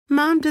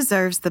Mom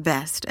deserves the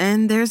best,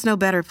 and there's no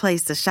better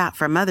place to shop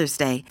for Mother's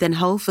Day than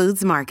Whole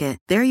Foods Market.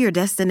 They're your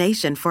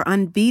destination for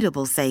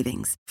unbeatable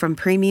savings, from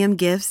premium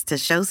gifts to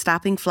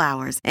show-stopping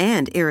flowers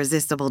and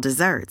irresistible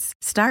desserts.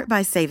 Start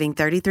by saving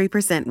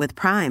 33% with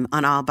Prime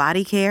on all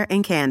body care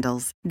and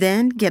candles.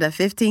 Then get a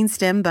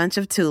 15-stem bunch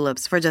of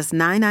tulips for just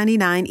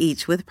 $9.99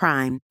 each with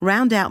Prime.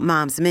 Round out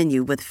Mom's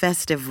menu with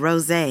festive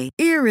rosé,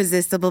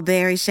 irresistible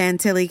berry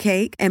chantilly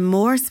cake, and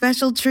more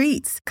special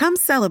treats. Come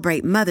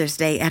celebrate Mother's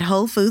Day at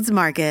Whole Foods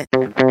Market.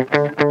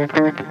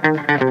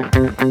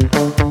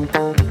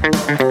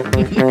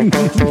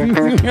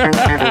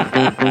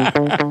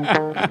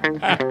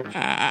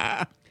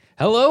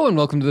 Hello and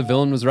welcome to The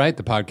Villain Was Right,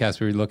 the podcast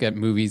where we look at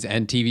movies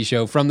and TV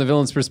show from the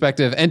villain's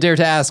perspective and dare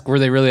to ask, were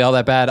they really all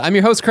that bad? I'm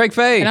your host, Craig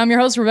Fay. And I'm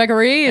your host, Rebecca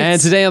Reeves. And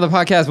today on the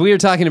podcast, we are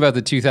talking about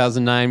the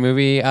 2009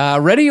 movie,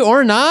 Ready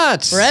or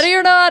Not. Ready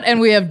or Not,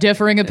 and we have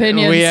differing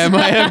opinions. We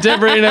might have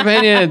differing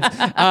opinions.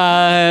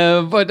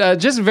 But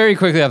just very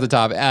quickly off the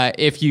top,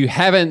 if you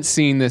haven't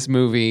seen this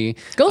movie,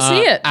 go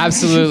see it.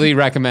 Absolutely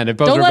recommend it.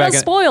 Both don't Rebecca, let us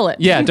spoil it.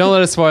 Yeah, don't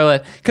let us spoil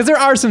it. Because there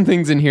are some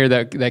things in here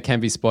that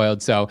can be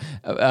spoiled. So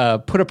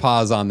put a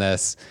pause on this.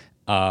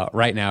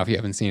 Right now, if you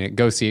haven't seen it,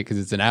 go see it because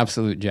it's an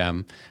absolute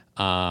gem.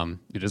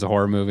 It is a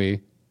horror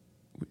movie,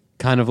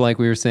 kind of like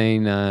we were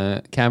saying,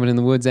 Cabin in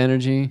the Woods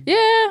energy.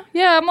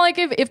 Yeah. I'm like,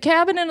 if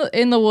Cabin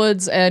in the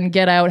Woods and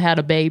Get Out had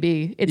a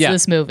baby, it's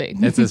this movie.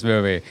 It's this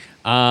movie.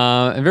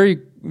 And very,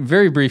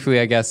 very briefly,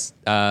 I guess,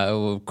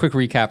 a quick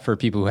recap for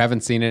people who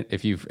haven't seen it.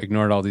 If you've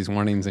ignored all these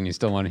warnings and you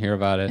still want to hear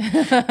about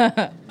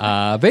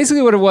it,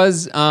 basically, what it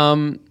was,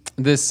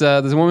 this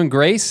woman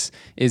Grace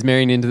is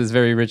marrying into this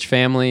very rich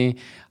family.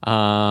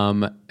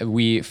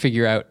 We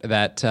figure out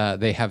that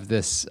they have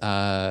this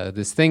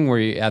thing where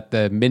you, at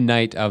the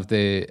midnight of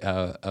the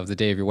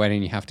day of your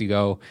wedding, you have to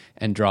go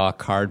and draw a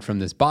card from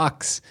this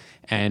box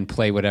and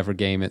play whatever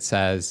game it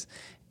says.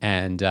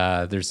 And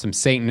there's some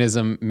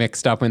Satanism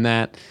mixed up in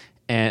that.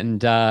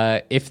 And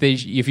if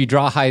you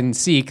draw hide and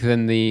seek,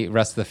 then the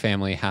rest of the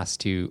family has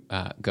to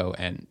go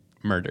and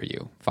murder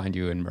you, find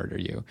you and murder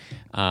you.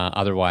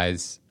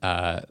 Otherwise,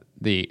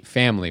 the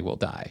family will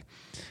die.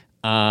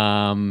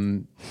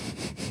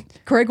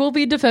 Craig will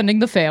be defending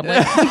the family.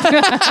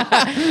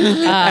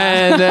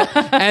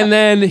 and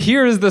then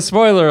here's the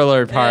spoiler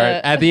alert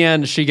part. At the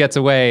end, she gets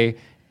away.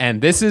 And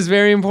this is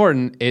very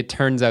important. It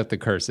turns out the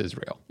curse is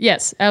real.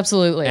 Yes,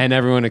 absolutely. And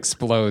everyone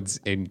explodes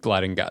in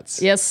blood and guts.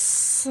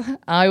 Yes,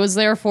 I was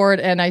there for it,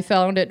 and I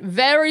found it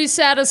very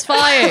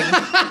satisfying.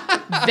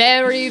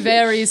 Very,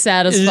 very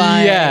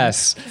satisfying.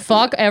 Yes.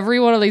 Fuck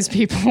every one of these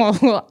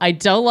people. I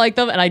don't like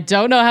them, and I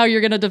don't know how you're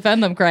going to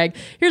defend them, Craig.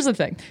 Here's the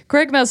thing.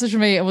 Craig messaged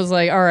me and was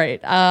like, all right,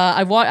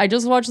 I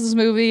just watched this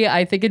movie.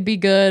 I think it'd be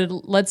good.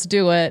 Let's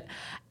do it.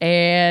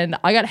 And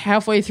I got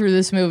halfway through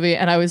this movie,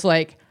 and I was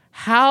like,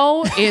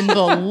 how in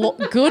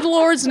the good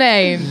Lord's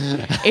name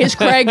is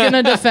Craig going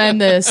to defend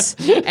this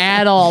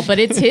at all? But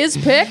it's his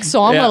pick,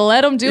 so I'm going to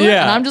let him do it,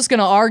 and I'm just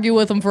going to argue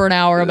with him for an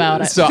hour about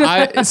it.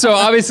 So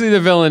obviously the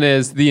villain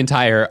is the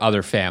entire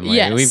other family.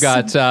 Yes.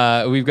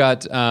 We've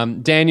got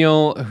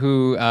Daniel,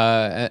 who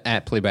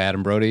played by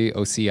Adam Brody,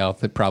 OC. I'll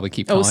probably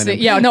keep calling him.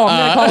 Yeah, no, I'm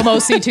going to call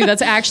him OC too.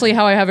 That's actually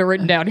how I have it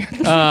written down here.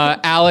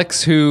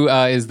 Alex, who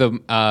is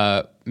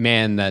the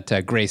man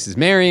that Grace is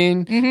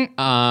marrying.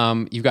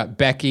 Mm-hmm. You've got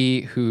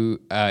Becky,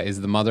 who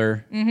is the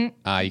mother.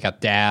 Mm-hmm. You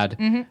got Dad.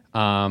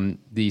 Mm-hmm.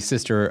 The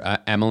sister,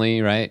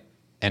 Emily, right?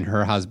 And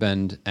her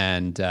husband.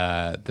 And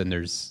then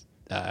there's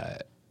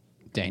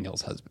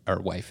Daniel's husband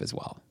or wife as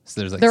well.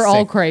 So there's like They're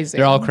all crazy.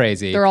 They're all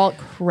crazy. They're all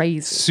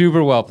crazy.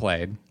 Super well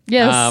played.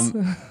 Yes.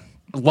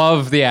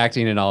 Love the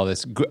acting in all of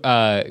this.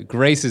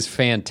 Grace is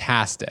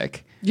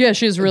fantastic. Yeah,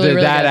 she's really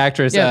that good.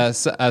 actress, Yeah.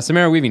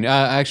 Samara Weaving.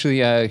 Actually,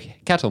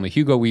 Kat told me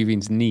Hugo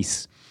Weaving's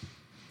niece.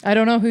 I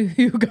don't know who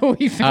Hugo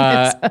Weaving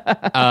is.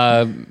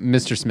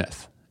 Mr.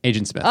 Smith,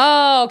 Agent Smith.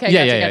 Oh, okay.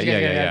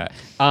 Yeah.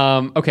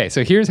 Okay,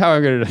 so here's how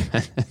I'm going to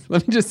defend it.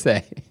 Let me just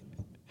say,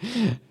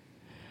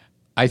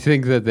 I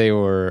think that they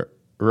were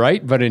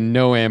right, but in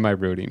no way am I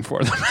rooting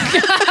for them.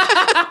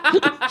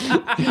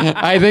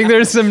 I think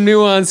there's some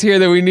nuance here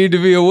that we need to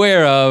be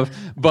aware of,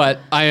 but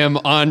I am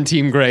on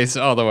Team Grace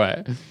all the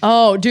way.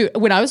 Oh, dude,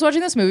 when I was watching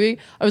this movie,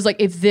 I was like,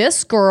 if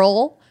this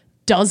girl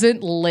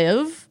doesn't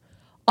live,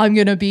 I'm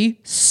going to be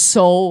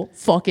so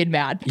fucking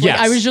mad. Like, yes.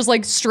 I was just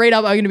like, straight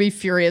up, I'm going to be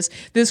furious.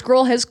 This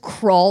girl has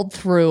crawled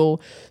through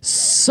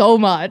so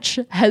much,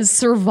 has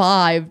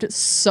survived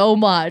so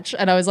much.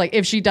 And I was like,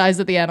 if she dies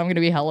at the end, I'm going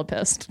to be hella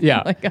pissed.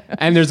 Yeah.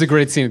 And there's a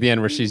great scene at the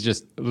end where she's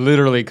just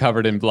literally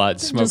covered in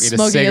blood, smoking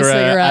a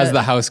cigarette as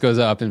the house goes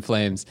up in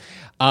flames.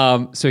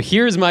 So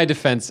here's my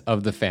defense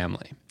of the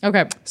family.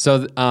 Okay.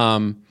 So,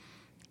 and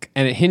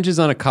it hinges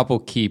on a couple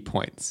key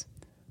points.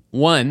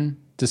 One,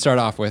 to start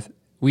off with,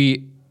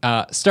 we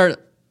start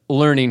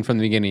learning from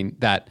the beginning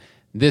that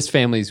this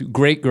family's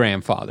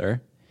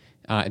great-grandfather,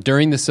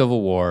 during the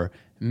Civil War,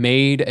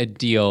 made a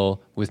deal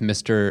with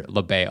Mr.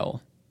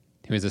 LaBelle,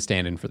 who is a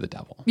stand-in for the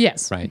devil.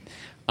 Yes. Right?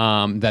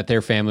 That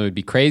their family would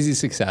be crazy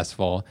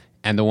successful,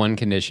 and the one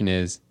condition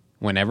is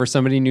whenever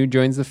somebody new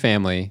joins the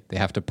family, they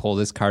have to pull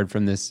this card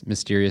from this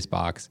mysterious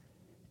box.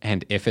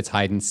 And if it's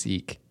hide and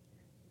seek,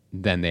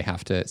 then they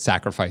have to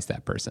sacrifice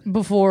that person.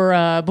 Before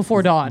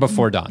dawn.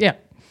 Before dawn. Yeah.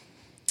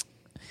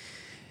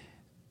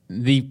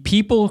 The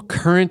people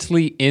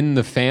currently in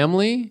the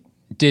family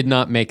did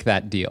not make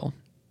that deal.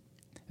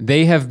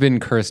 They have been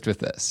cursed with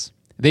this.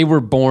 They were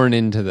born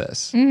into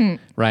this,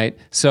 right?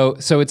 So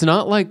it's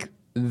not like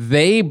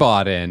they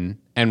bought in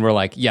and were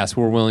like, yes,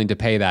 we're willing to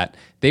pay that.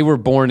 They were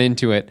born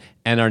into it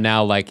and are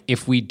now like,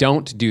 if we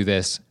don't do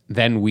this,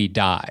 then we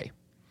die.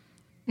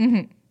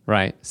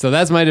 Right? So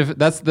that's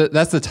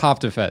the top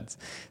defense.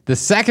 The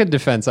second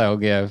defense I will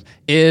give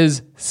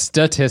is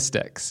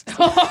statistics.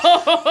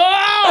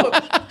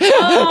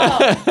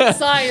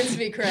 Science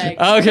me, Craig.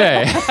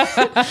 Okay.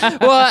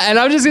 Well, and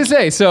I'm just going to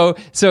say, so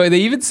they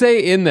even say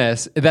in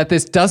this that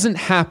this doesn't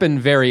happen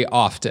very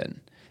often.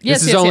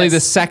 This is only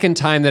the second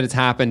time that it's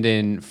happened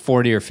in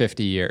 40 or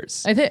 50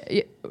 years. I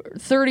think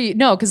 30,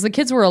 no, because the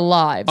kids were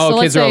alive. Oh, so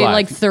let's kids are say alive.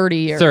 like 30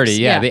 years. 30,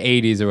 yeah, the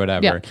 80s or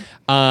whatever.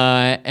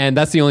 Yeah. And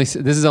this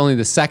is only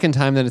the second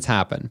time that it's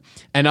happened.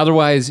 And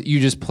otherwise, you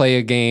just play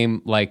a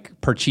game like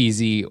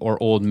Parcheesi or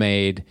Old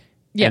Maid,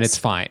 and it's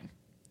fine.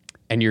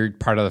 And you're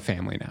part of the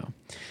family now.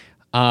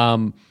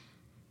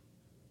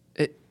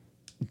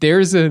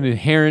 There's an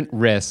inherent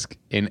risk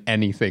in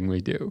anything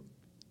we do.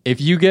 If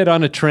you get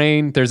on a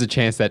train, there's a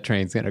chance that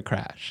train's going to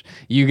crash.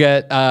 You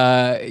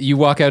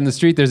walk out in the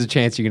street, there's a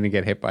chance you're going to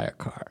get hit by a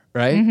car,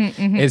 right?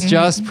 It's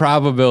just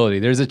probability.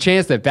 There's a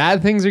chance that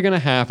bad things are going to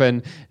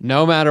happen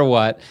no matter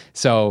what.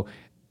 So,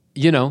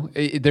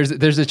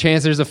 there's a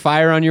chance there's a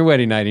fire on your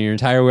wedding night and your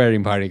entire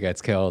wedding party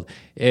gets killed.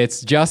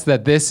 It's just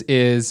that this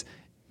is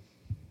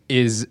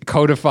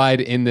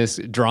codified in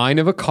this drawing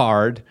of a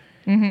card.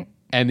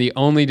 And the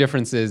only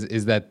difference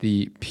is that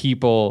the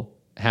people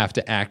have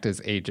to act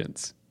as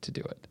agents to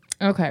do it.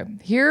 Okay,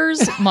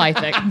 here's my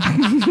thing.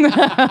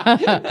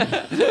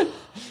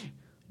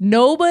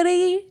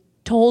 Nobody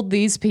told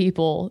these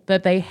people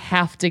that they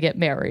have to get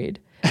married,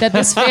 that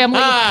this family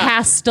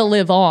has to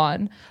live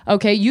on.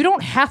 Okay, you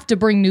don't have to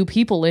bring new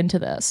people into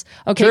this.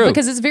 Okay, True.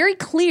 because it's very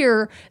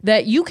clear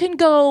that you can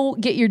go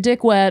get your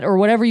dick wet or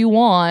whatever you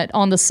want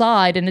on the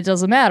side, and it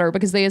doesn't matter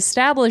because they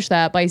established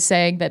that by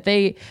saying that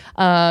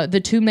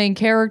the two main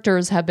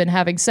characters have been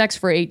having sex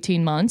for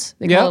 18 months.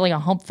 They call it like a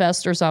hump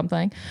fest or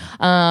something,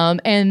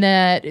 and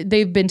that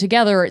they've been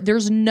together.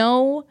 There's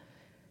no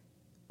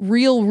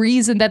real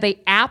reason that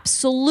they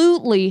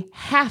absolutely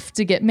have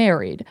to get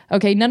married.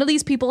 Okay, none of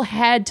these people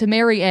had to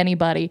marry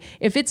anybody.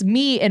 If it's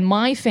me and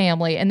my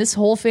family and this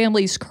whole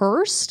family's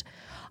cursed,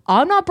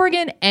 I'm not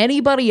bringing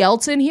anybody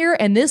else in here,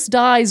 and this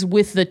dies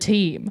with the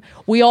team.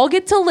 We all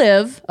get to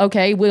live,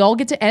 okay? We all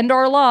get to end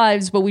our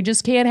lives, but we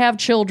just can't have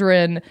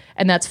children,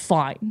 and that's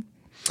fine.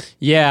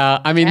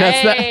 Yeah, I mean,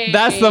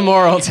 that's the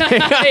moral take.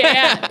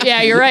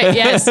 yeah, you're right.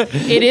 Yes,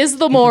 it is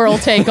the moral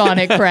take on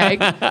it, Craig.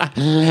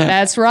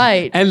 That's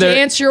right. And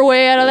dance your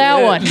way out of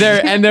that one.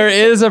 There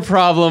is a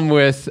problem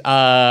with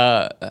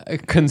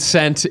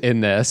consent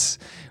in this,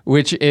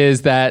 which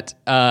is that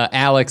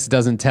Alex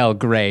doesn't tell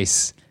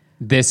Grace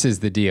this is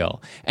the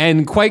deal,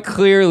 and quite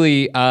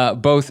clearly,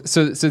 both.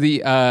 So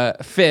the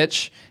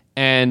Fitch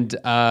and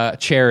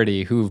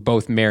Charity, who've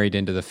both married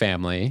into the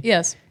family,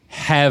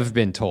 have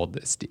been told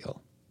this deal.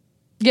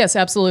 Yes,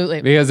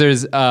 absolutely. Because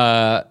there's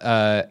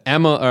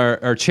Emma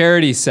or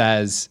Charity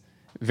says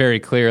very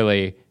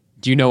clearly,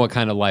 do you know what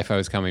kind of life I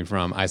was coming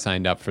from? I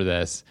signed up for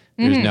this.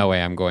 There's no way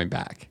I'm going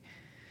back.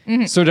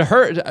 So to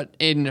her,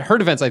 in her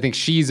defense, I think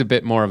she's a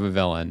bit more of a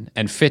villain,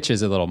 and Fitch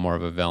is a little more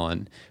of a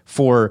villain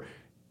for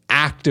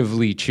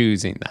actively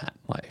choosing that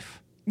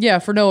life. Yeah,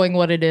 for knowing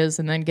what it is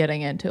and then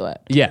getting into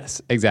it.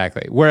 Yes,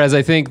 exactly. Whereas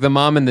I think the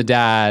mom and the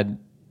dad,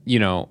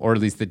 or at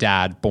least the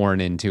dad born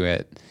into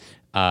it,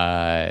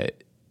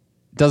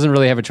 doesn't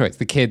really have a choice.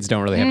 The kids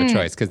don't really have a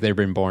choice because they've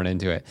been born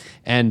into it.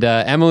 And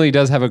Emily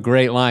does have a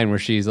great line where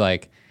she's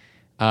like,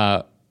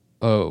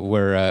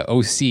 where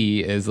OC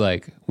is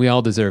like, we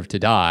all deserve to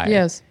die.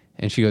 Yes.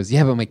 And she goes,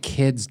 yeah, but my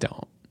kids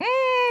don't.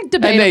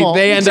 Debatable. And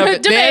they end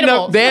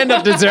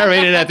up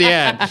deserving it at the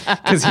end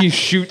because he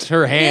shoots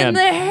her hand. In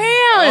the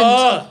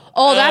hand.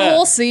 That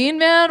whole scene,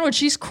 man, when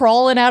she's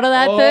crawling out of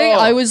that thing,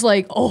 I was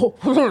like,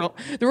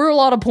 there were a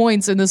lot of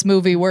points in this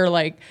movie where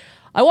like,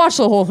 I watched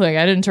the whole thing.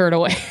 I didn't turn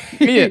away.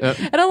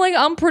 And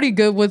I'm pretty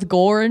good with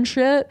gore and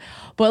shit.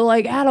 But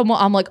like Adam,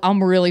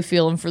 I'm really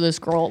feeling for this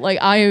girl. Like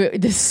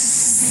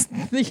just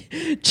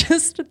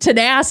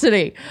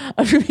tenacity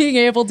of being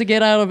able to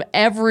get out of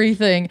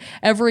everything,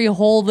 every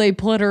hole they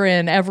put her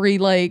in, every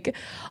like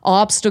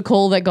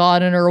obstacle that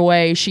got in her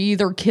way. She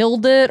either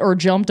killed it or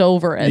jumped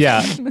over it.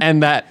 Yeah,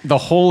 and that the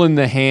hole in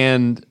the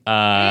hand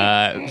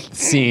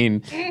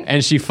scene,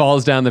 and she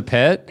falls down the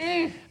pit.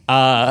 And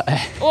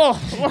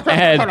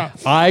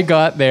I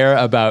got there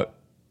about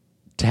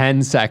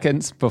 10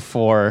 seconds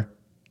before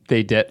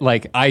they did.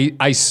 Like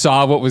I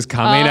saw what was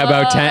coming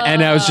about 10,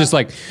 and I was just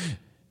like,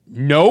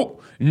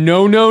 nope,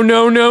 no. And then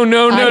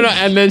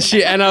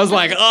I was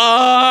like,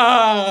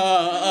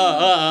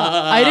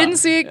 I didn't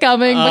see it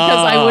coming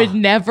because I would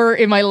never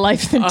in my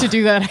life think to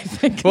do that, I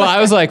think. Well, I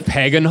was like,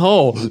 pagan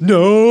hole.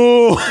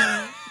 No.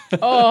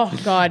 Oh,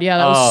 God. Yeah,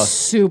 that was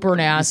super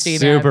nasty,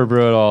 Super man.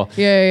 brutal.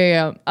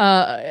 Yeah.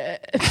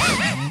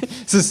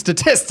 It's a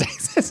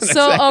statistics. Isn't it?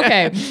 So,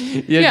 okay.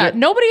 Yeah, sure.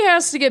 nobody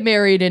has to get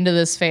married into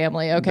this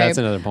family, okay? That's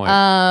another point.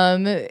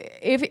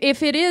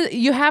 If it is,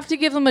 you have to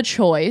give them a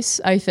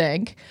choice, I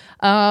think.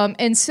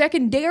 And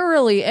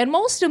secondarily, and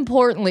most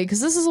importantly,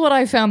 because this is what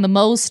I found the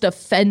most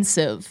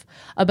offensive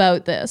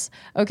about this.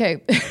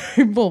 Okay,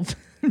 well,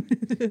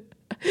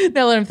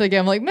 now that I'm thinking,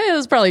 I'm like, man, this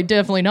is probably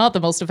definitely not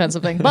the most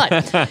offensive thing.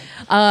 But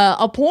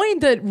a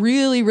point that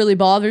really, really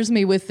bothers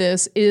me with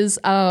this is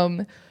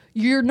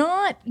you're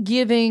not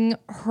giving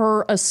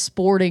her a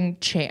sporting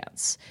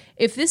chance.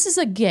 If this is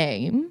a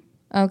game,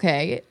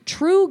 okay,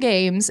 true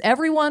games,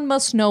 everyone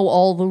must know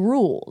all the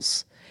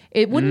rules.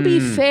 It wouldn't be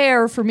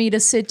fair for me to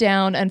sit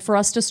down and for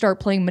us to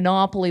start playing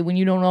Monopoly when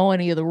you don't know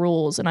any of the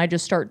rules and I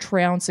just start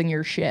trouncing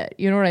your shit.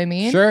 You know what I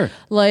mean? Sure.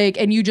 Like,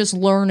 and you just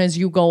learn as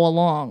you go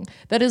along.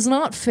 That is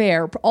not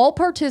fair. All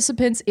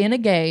participants in a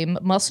game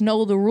must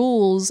know the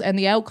rules and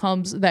the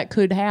outcomes that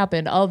could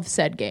happen of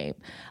said game.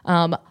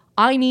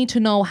 I need to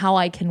know how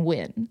I can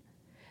win.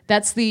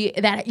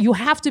 That you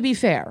have to be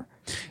fair.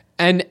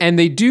 And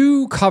they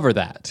do cover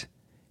that,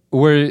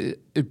 where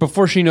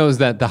before she knows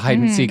that the hide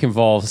and seek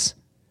involves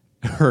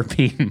her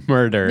being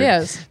murdered.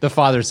 Yes. The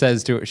father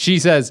says to her, she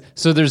says,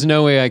 so there's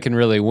no way I can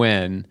really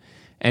win.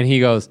 And he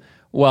goes,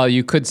 well,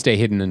 you could stay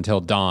hidden until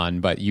dawn,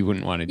 but you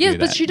wouldn't want to do that.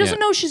 Yes, but she doesn't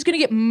know she's going to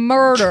get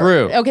murdered.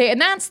 True. Okay,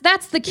 and that's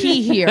the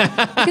key here.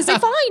 Because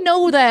if I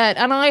know that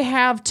and I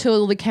have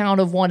till the count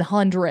of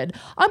 100,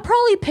 I'm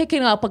probably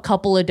picking up a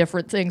couple of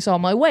different things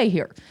on my way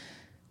here.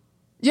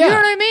 Yeah. You know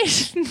what I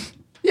mean?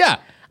 Yeah.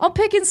 I'm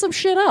picking some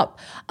shit up.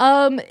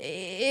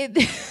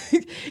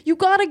 You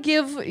gotta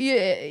give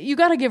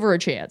her a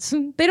chance.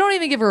 They don't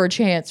even give her a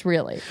chance,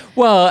 really.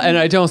 Well, and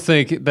I don't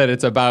think that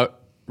it's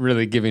about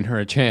really giving her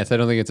a chance. I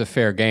don't think it's a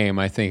fair game.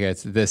 I think we need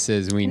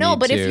to. No,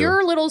 but if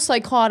your little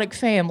psychotic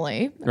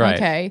family, Right.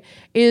 okay,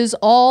 is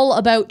all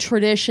about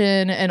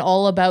tradition and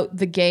all about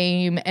the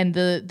game and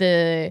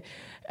the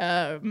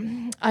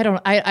I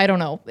don't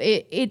know.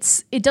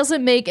 It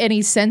doesn't make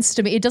any sense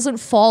to me. It doesn't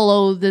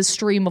follow the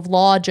stream of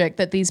logic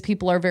that these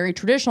people are very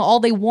traditional. All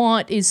they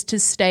want is to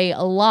stay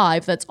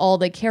alive. That's all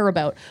they care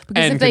about.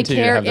 Because And if they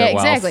continue to care, have that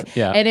exactly. wealth.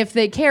 Yeah. And if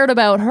they cared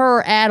about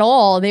her at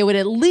all, they would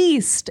at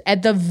least,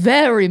 at the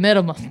very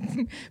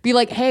minimum, be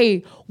like,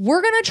 "Hey,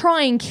 we're gonna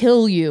try and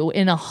kill you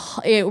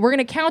we're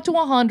gonna count to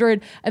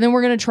 100, and then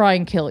we're gonna try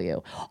and kill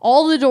you.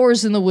 All the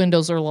doors and the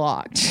windows are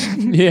locked.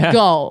 Yeah.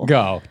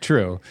 Go.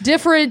 True.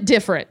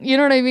 Different. You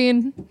know what I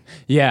mean?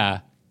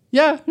 Yeah.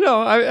 Yeah.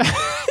 No, I'm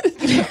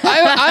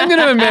going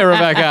to admit,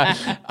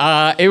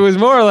 Rebecca, it was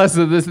more or less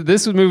that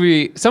this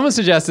movie, someone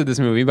suggested this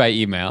movie by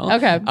email.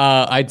 Okay.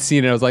 I'd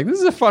seen it. I was like, this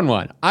is a fun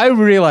one. I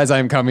realize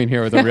I'm coming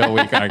here with a real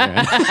weak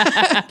argument.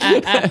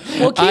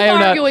 Well, keep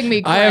arguing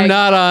me, Craig. I am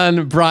not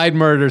on bride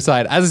murder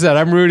side. As I said,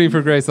 I'm rooting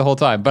for Grace the whole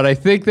time. But I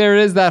think there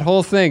is that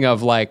whole thing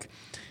of like,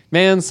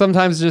 man,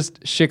 sometimes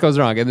just shit goes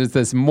wrong. And there's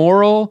this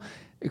moral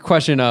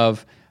question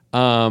of,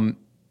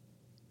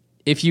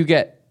 if you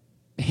get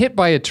hit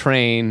by a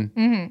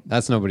train,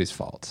 that's nobody's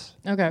fault.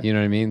 Okay. You know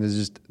what I mean? There's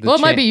just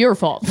It might be your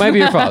fault. Might be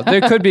your fault.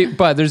 There could be,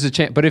 but there's a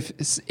chance. But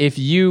if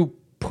you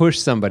push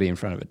somebody in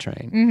front of a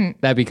train,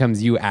 that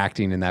becomes you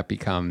acting, and that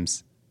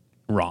becomes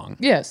wrong.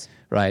 Yes.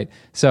 Right.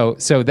 So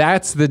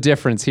that's the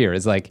difference here.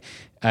 Is like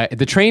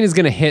the train is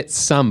going to hit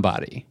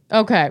somebody.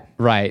 Okay.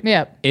 Right.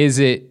 Yeah. Is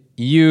it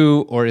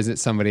you or is it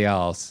somebody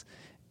else?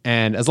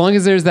 And as long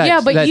as there's that,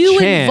 yeah, but that you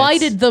chance,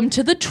 invited them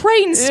to the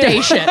train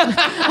station.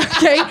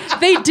 Okay,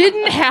 they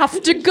didn't have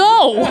to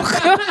go.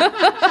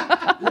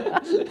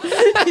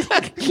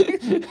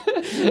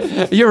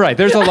 You're right.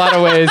 There's a lot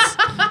of ways.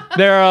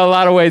 There are a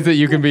lot of ways that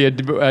you can be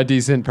a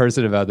decent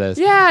person about this.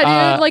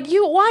 Yeah,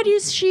 dude. Why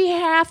does she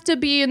have to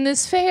be in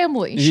this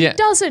family? She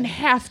doesn't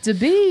have to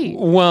be.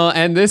 Well,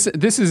 and this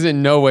is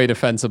in no way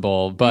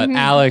defensible. But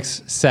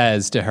Alex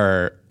says to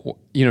her,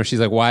 you know,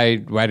 she's like, why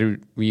do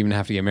we even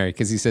have to get married?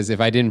 Because he says,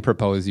 if I didn't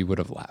propose, you would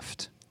have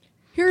left.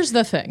 Here's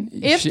the thing.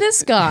 If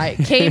this guy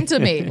came to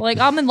me, like,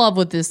 I'm in love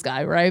with this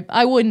guy, right?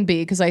 I wouldn't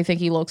be, because I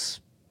think he looks,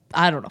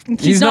 I don't know.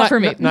 He's not for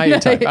me. Not your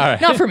type. All right.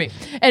 Not for me.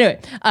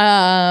 Anyway,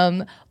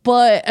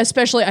 but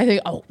especially, I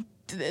think,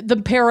 the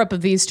pair up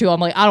of these two, I'm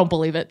like, I don't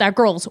believe it. That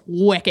girl's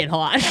wicked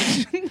hot.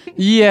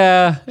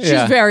 Yeah.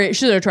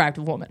 She's an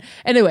attractive woman.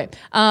 Anyway.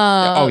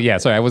 Oh, yeah.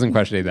 Sorry, I wasn't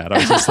questioning that. I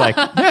was just like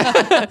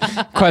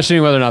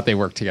questioning whether or not they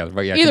work together.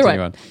 But yeah, either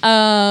continue way.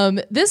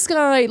 on. This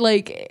guy,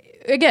 like,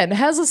 again,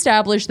 has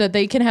established that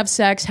they can have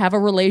sex, have a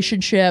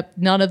relationship.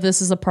 None of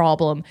this is a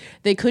problem.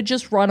 They could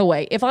just run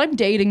away. If I'm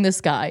dating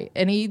this guy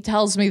and he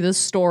tells me this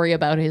story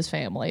about his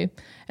family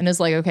and is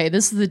like, okay,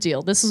 this is the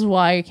deal. This is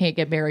why I can't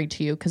get married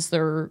to you because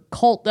they're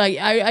cult.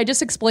 I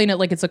just explain it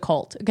like it's a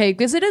cult. Okay.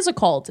 Because it is a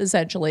cult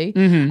essentially.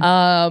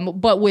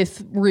 But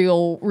with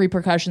real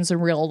repercussions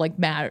and real like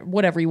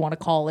whatever you want to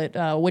call it,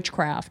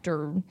 witchcraft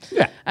or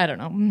I don't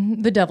know,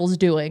 the devil's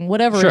doing,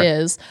 whatever it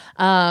is.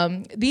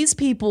 These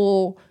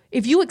people,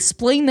 if you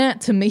explain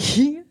that to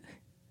me,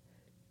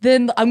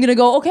 then I'm going to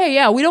go, okay,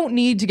 yeah, we don't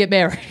need to get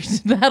married.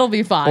 That'll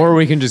be fine. Or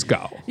we can just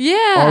go.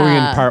 Yeah. Or we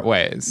can part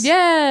ways.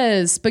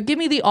 Yes. But give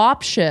me the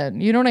option.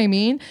 You know what I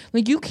mean?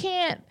 Like you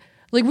can't,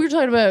 like we were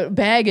talking about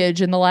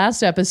baggage in the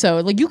last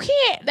episode. Like you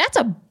can't, that's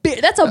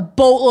a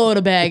boatload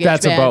of baggage.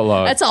 That's man. a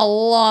boatload. That's a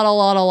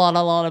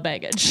lot of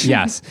baggage.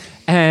 Yes.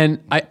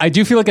 And I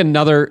do feel like and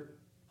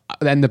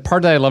the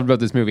part that I loved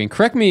about this movie, and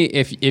correct me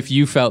if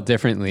you felt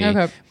differently,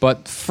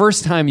 but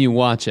first time you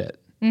watch it,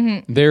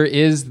 there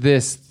is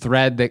this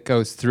thread that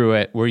goes through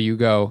it where you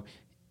go,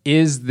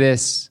 is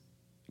this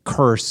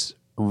curse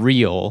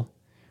real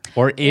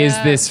or is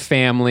this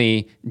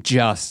family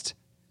just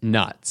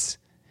nuts?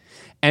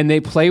 And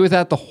they play with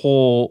that the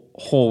whole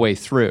way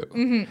through,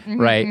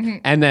 right?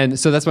 And then,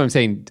 so that's what I'm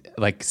saying,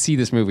 like, see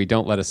this movie,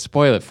 don't let us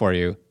spoil it for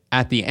you.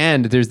 At the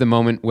end, there's the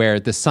moment where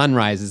the sun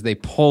rises. They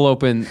pull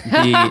open the.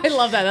 I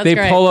love that. That's they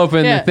great. pull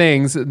open the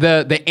things.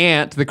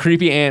 The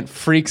creepy ant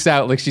freaks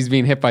out like she's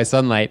being hit by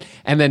sunlight,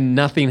 and then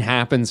nothing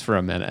happens for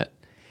a minute,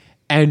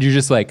 and you're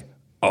just like,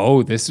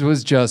 oh, this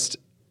was just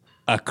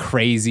a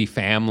crazy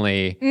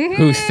family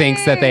who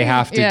thinks that they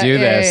have to do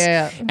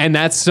this. And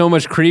that's so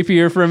much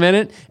creepier for a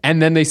minute.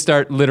 And then they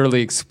start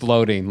literally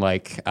exploding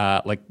like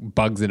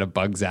bugs in a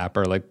bug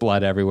zapper, like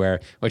blood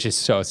everywhere, which is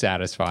so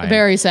satisfying.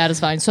 Very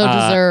satisfying. So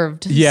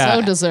deserved. Yeah.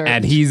 So deserved.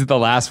 And he's the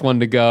last one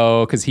to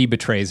go because he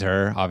betrays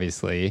her,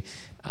 obviously.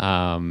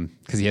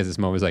 Because he has this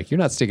moment, like, you're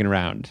not sticking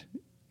around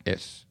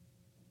if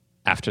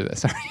after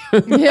this, are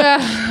you?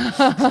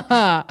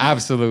 Yeah.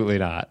 Absolutely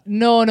not.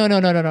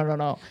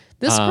 No.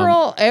 This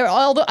girl,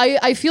 although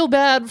I feel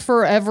bad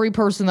for every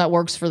person that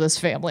works for this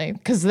family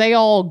because they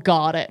all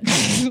got it.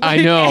 I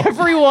know.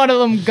 Every one of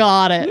them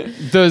got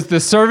it. The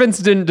servants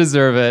didn't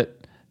deserve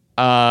it.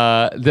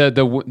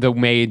 The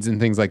maids and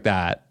things like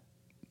that.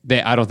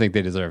 I don't think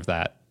they deserve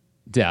that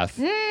death.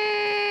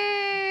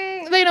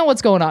 They know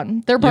what's going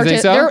on. They're You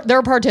think so?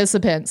 they're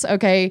participants.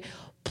 Okay.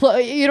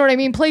 You know what I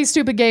mean? Play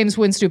stupid games,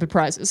 win stupid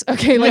prizes.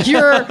 Okay, like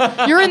you're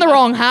in the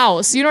wrong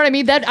house. You know what I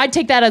mean? That I'd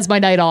take that as my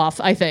night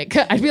off. I think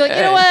I'd be like,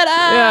 you know what?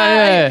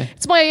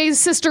 It's my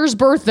sister's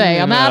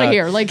birthday. I'm out of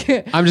here. Like,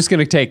 I'm just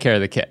gonna take care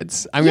of the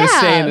kids. I'm gonna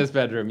stay in this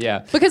bedroom. Yeah,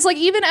 because like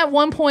even at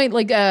one point,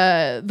 like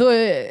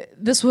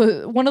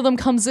one of them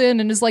comes in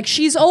and is like,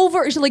 she's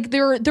over. She's like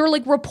they're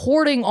like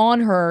reporting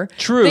on her.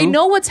 True. They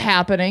know what's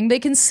happening. They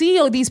can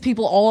see these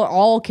people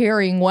all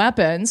carrying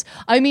weapons.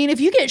 I mean, if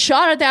you get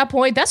shot at that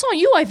point, that's on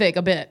you. I think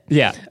a bit.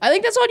 Yeah. I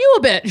think that's on you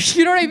a bit.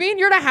 You know what I mean?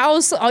 You're in a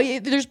house.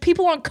 There's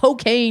people on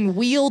cocaine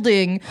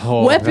wielding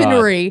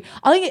weaponry.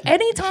 I think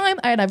anytime,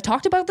 and I've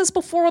talked about this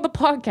before on the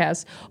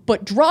podcast,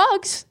 but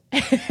drugs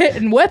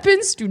and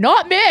weapons do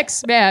not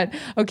mix, man.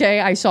 Okay,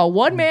 I saw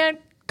one man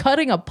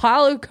cutting a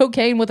pile of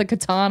cocaine with a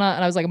katana,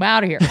 and I was like, I'm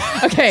out of here.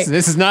 Okay. So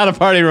this is not a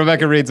party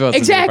Rebecca Reed's supposed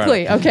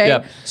Exactly. to be Okay.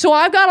 Yep. So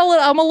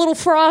I'm a little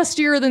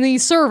frostier than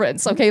these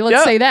servants. Okay,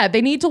 let's say that.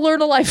 They need to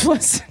learn a life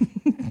lesson.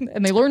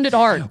 And they learned it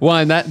hard. Well,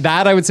 and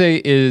that I would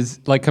say is,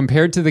 like,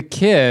 compared to the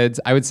kids,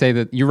 I would say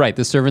that you're right.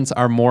 The servants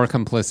are more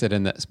complicit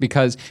in this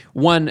because,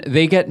 one,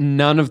 they get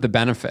none of the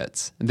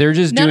benefits. They're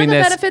just doing this. None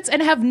of the benefits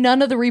and have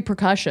none of the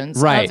repercussions.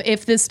 Right. Of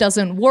if this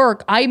doesn't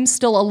work, I'm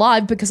still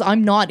alive because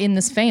I'm not in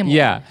this family.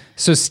 Yeah.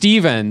 So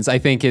Stevens, I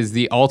think, is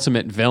the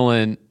ultimate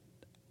villain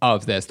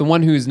of this, the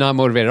one who's not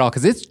motivated at all,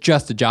 because it's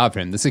just a job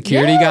for him. The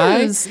security guy,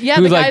 Yeah, who's the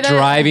guy like that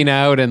driving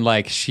out, and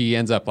like she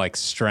ends up like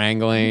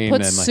strangling.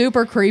 Puts and, like,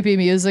 super creepy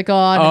music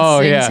on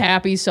and sings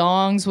happy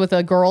songs with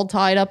a girl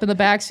tied up in the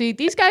backseat.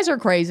 These guys are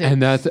crazy.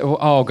 And that's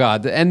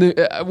god. And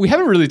we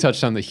haven't really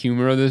touched on the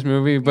humor of this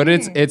movie, but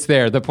it's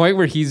there. The point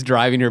where he's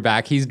driving her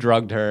back, he's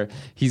drugged her,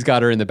 he's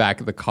got her in the back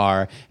of the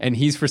car, and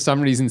he's for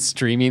some reason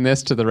streaming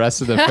this to the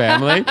rest of the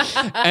family,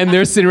 and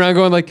they're sitting around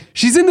going like,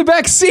 "She's in the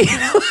back seat."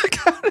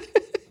 Look at it.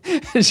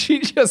 And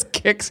she just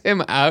kicks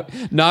him out,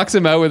 knocks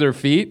him out with her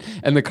feet,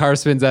 and the car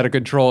spins out of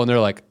control. And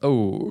they're like,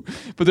 "Oh!"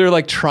 But they're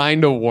like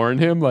trying to warn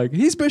him, like,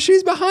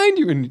 she's behind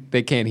you, and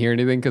they can't hear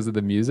anything because of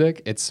the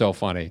music. It's so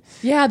funny.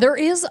 Yeah, there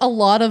is a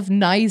lot of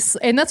nice,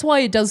 and that's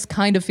why it does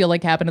kind of feel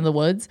like Cabin in the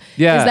Woods.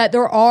 Yeah, is that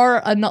there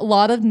are a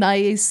lot of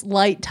nice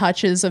light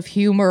touches of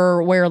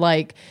humor where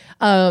like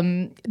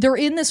they're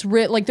in this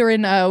like they're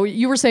in.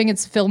 You were saying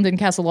it's filmed in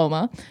Casa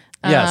Loma.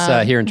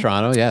 Yes, here in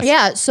Toronto, yes.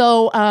 Yeah,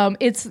 so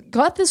it's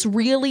got this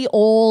really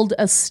old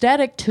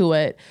aesthetic to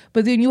it,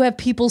 but then you have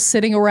people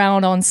sitting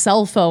around on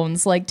cell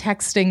phones, like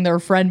texting their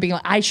friend, being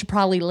like, "I should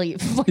probably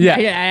leave." Yeah.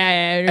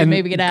 And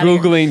maybe get out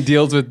Googling of here.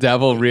 deals with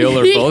devil, real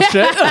or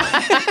bullshit.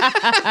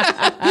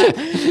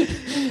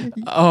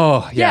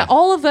 Oh, Yeah,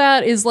 all of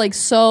that is like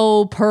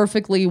so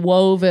perfectly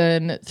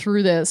woven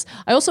through this.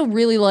 I also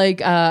really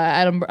like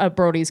Adam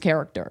Brody's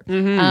character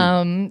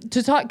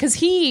to talk, because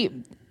he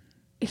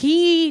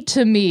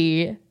to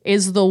me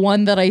is the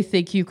one that I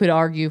think you could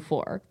argue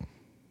for.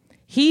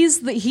 He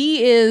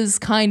is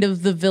kind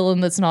of the villain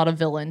that's not a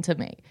villain to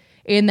me,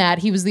 in that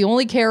he was the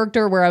only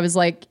character where I was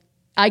like,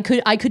 I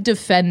could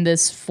defend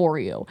this for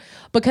you,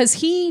 because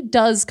he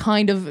does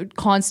kind of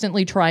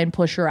constantly try and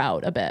push her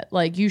out a bit.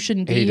 Like, you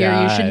shouldn't be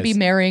here. You shouldn't be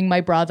marrying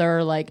my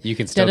brother. Like, you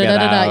can still get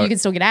out. You can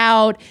still get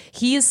out.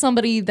 He is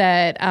somebody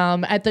that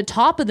at the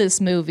top of this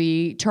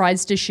movie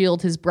tries to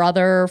shield his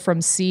brother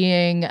from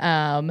seeing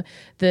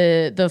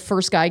the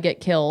first guy get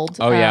killed.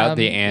 Oh yeah,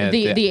 the aunt,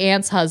 the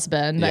aunt's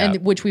husband, Yeah.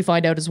 and which we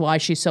find out is why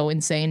she's so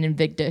insane and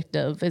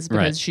vindictive, is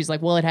because Right. she's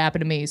like, well, it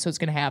happened to me, so it's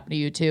going to happen to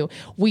you too.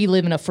 We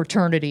live in a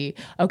fraternity,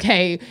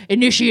 okay?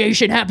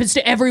 Initiation happens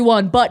to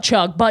everyone. Butt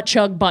chug, butt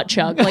chug, butt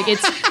chug. Like,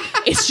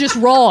 it's just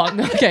wrong.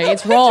 Okay,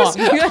 it's wrong.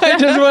 I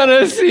just want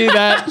to see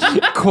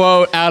that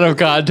quote out of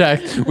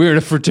context. We're in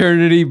a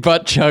fraternity,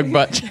 butt chug,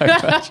 butt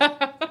chug, butt chug.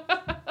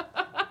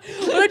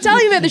 But I'm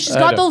telling you, man, she's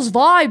got those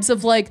vibes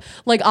of like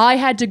I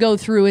had to go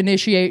through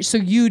initiate, so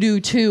you do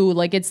too.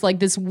 Like, it's like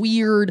this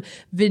weird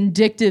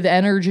vindictive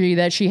energy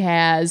that she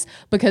has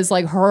because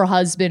like her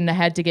husband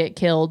had to get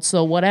killed,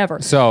 so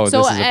whatever. So this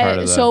is a part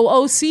of the... So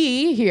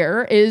OC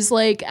here is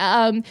like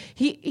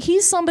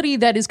he's somebody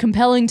that is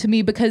compelling to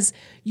me, because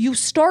you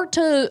start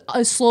to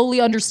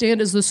slowly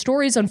understand as the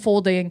story's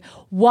unfolding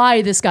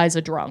why this guy's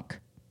a drunk.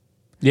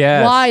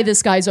 Yes. Why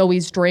this guy's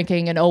always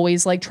drinking and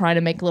always like trying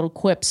to make little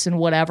quips and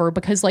whatever,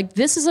 because like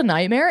this is a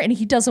nightmare and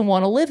he doesn't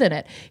want to live in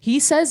it. He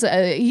says to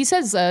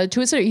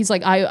his, he's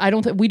like,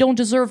 we don't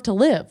deserve to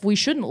live. We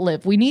shouldn't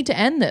live. We need to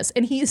end this.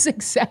 And he is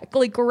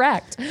exactly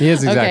correct. He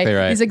is exactly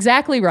right. He's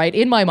exactly right,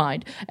 in my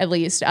mind, at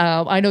least.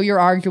 I know you're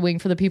arguing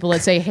for the people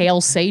that say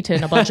Hail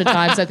Satan a bunch of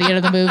times at the end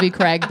of the movie,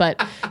 Craig,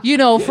 but you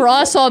know, for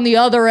us on the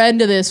other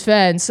end of this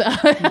fence,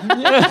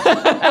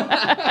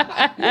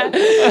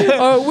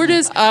 we're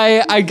just...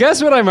 I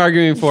guess what I'm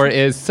arguing for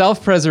is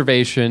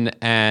self-preservation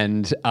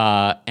and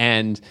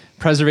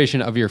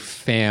preservation of your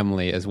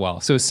family as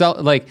well. So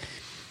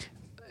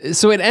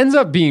it ends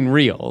up being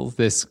real,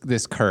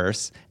 this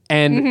curse,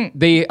 and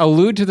they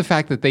allude to the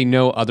fact that they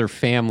know other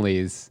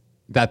families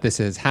that this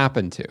has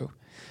happened to.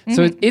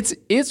 So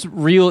it's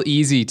real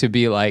easy to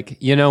be like,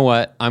 you know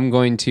what, I'm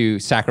going to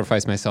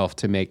sacrifice myself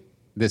to make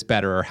this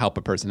better or help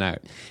a person out.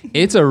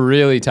 It's a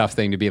really tough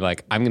thing to be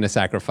like, I'm going to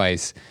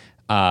sacrifice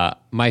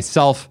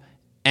myself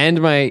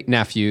and my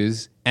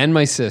nephews and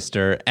my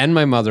sister and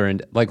my mother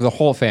and like the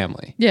whole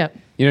family. Yeah.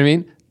 You know what I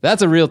mean?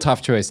 That's a real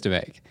tough choice to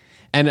make.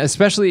 And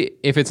especially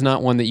if it's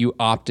not one that you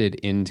opted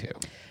into.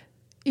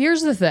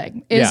 Here's the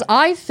thing is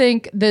I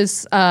think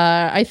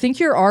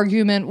your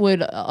argument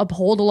would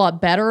uphold a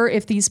lot better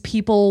if these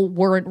people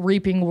weren't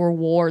reaping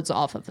rewards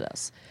off of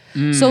this.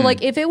 So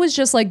like if it was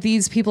just like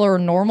these people are a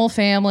normal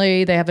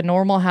family, they have a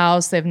normal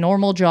house, they have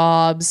normal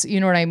jobs, you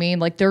know what I mean?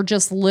 Like they're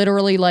just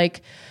literally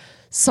like,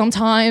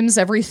 sometimes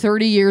every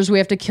 30 years we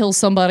have to kill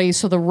somebody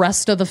so the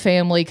rest of the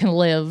family can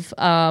live.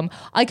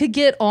 I could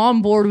get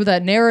on board with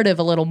that narrative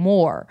a little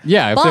more.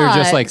 Yeah, if they're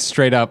just like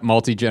straight up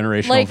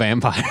multi-generational like,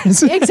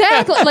 vampires.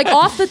 Exactly. Like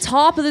off the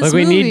top of this like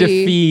movie. We need to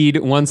feed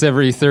once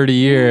every 30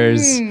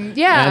 years.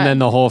 Yeah. And then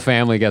the whole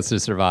family gets to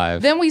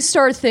survive. Then we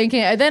start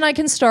thinking, then I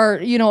can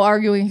start,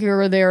 arguing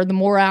here or there, the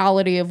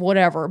morality of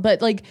whatever.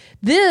 But like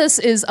this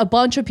is a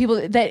bunch of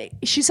people that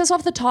she says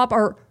off the top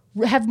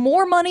have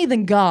more money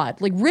than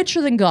God, like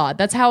richer than God.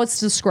 That's how it's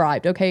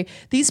described, okay?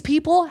 These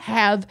people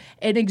have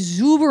an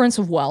exuberance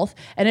of wealth,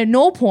 and at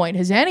no point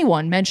has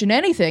anyone mentioned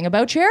anything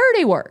about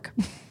charity work.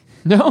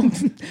 No.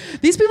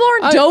 These people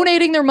aren't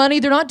donating their money.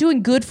 They're not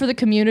doing good for the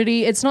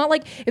community. It's not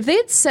like if they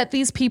had set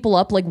these people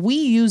up, like we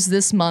use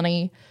this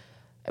money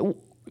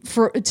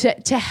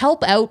to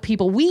help out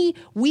people. We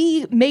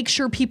make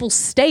sure people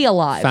stay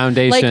alive.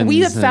 Foundations. Like we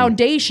have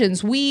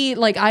foundations.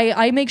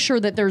 I make sure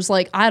that there's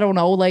like, I don't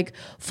know, like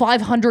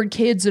 500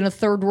 kids in a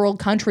third world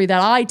country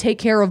that I take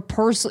care of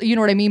personally. You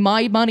know what I mean?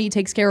 My money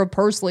takes care of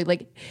personally.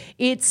 Like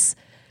it's,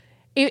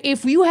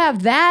 if you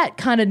have that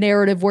kind of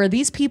narrative where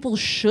these people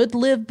should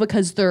live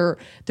because they're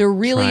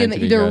really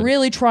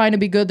really trying to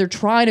be good, they're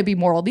trying to be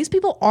moral. These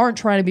people aren't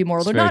trying to be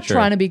moral. They're not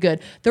trying to be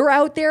good. They're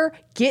out there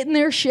getting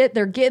their shit,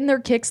 they're getting their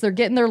kicks, they're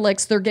getting their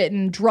licks, they're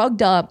getting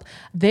drugged up.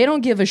 They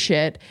don't give a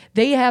shit.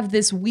 They have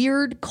this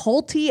weird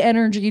culty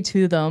energy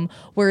to them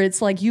where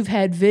it's like you've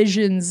had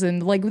visions,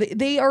 and like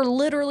they are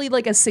literally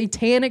like a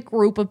satanic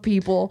group of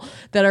people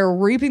that are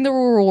reaping the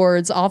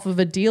rewards off of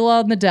a deal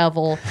on the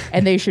devil,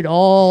 and they should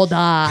all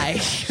die.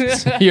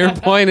 Your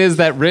point is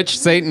that rich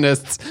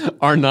Satanists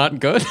are not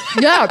good?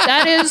 Yeah,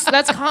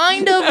 that's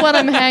kind of what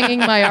I'm hanging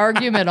my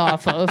argument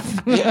off of.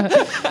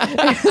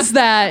 Is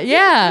that,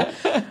 yeah.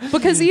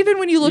 Because even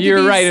when you look You're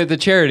at these, right at the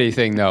charity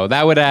thing, though.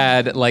 That would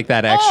add like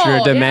that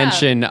extra Oh,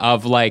 dimension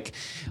of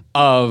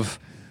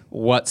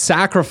what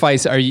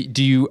sacrifice are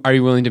you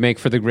willing to make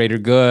for the greater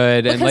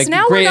good? And Because like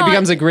now we're it not-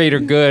 becomes a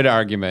greater good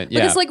argument. Yeah.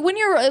 because like when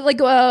you're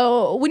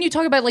when you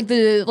talk about like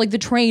the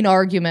train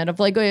argument of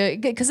like,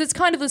 because it's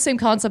kind of the same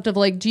concept of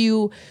like,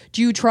 do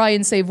you try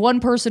and save one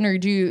person, or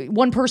do you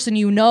one person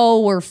you know,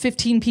 or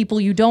 15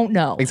 people you don't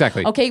know?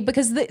 Exactly. Okay,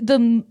 because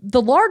the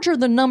larger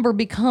the number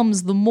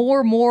becomes, the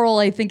more moral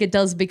I think it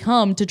does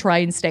become to try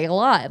and stay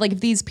alive. Like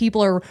if these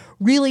people are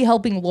really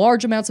helping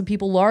large amounts of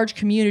people, large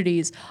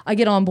communities, I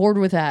get on board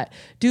with that.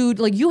 Dude,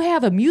 like you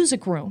have a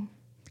music room.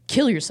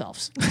 Kill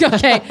yourselves.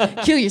 Okay?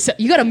 Kill yourself.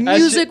 You got a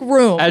music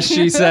room. As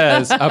she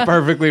says, a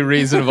perfectly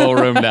reasonable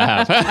room to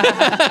have.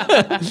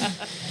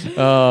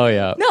 Oh,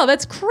 yeah. No,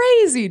 that's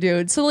crazy,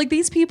 dude. So like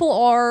these people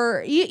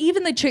are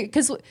even the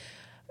because.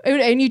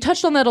 And you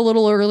touched on that a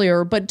little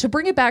earlier, but to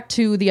bring it back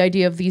to the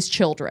idea of these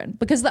children,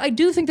 because I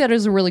do think that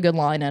is a really good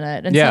line in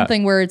it, and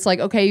something where it's like,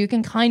 okay, you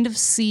can kind of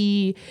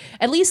see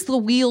at least the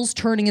wheels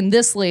turning in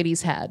this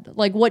lady's head,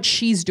 like what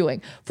she's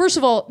doing. First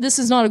of all, this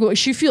is not a good.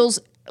 She feels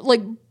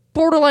like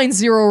borderline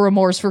zero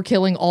remorse for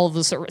killing all of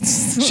the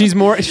servants. She is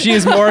more.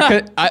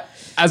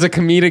 As a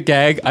comedic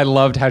gag, I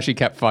loved how she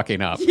kept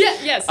fucking up.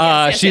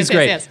 Yes, she's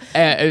great.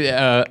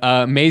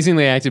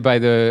 Amazingly acted by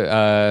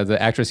the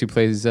actress who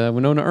plays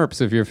Winona Earp.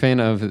 So if you're a fan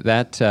of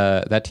that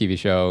TV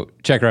show,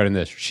 check her out in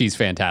this. She's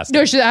fantastic.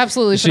 No, she's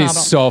absolutely phenomenal.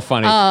 She's so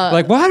funny.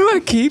 Like, why do I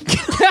keep?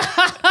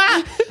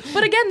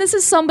 But again, this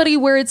is somebody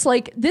where it's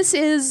like, this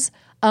is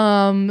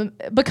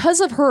because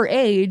of her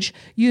age,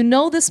 you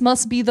know, this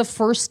must be the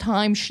first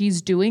time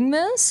she's doing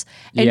this,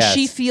 and Yes.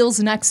 she feels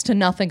next to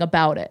nothing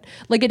about it.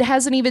 Like it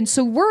hasn't even.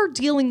 So we're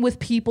dealing with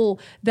people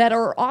that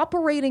are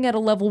operating at a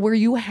level where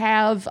you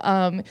have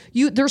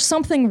there's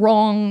something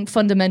wrong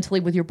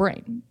fundamentally with your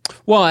brain.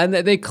 Well, and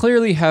they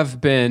clearly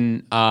have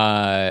been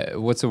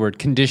what's the word?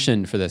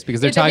 Conditioned for this, because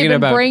they're talking They've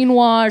been about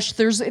brainwashed.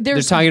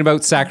 they're talking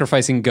about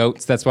sacrificing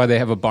goats. That's why they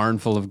have a barn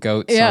full of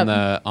goats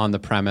Yeah. on the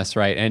premise,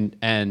 right?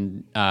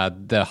 And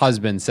the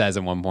husband says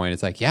at one point,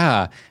 it's like,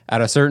 yeah,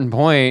 at a certain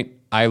point,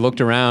 I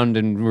looked around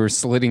and we were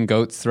slitting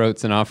goats'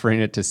 throats and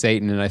offering it to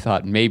Satan, and I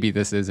thought maybe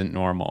this isn't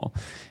normal.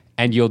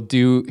 And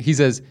he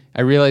says,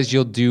 I realized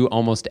you'll do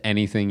almost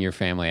anything your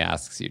family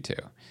asks you to,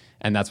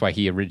 and that's why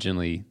he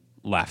originally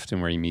left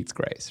and where he meets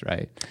Grace,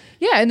 right?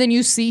 Yeah, and then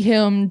you see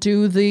him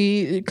do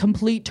the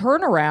complete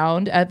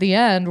turnaround at the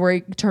end where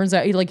it turns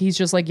out he's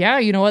just like, yeah,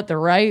 you know what? They're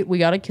right. We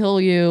got to kill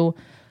you.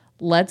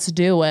 Let's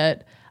do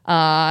it.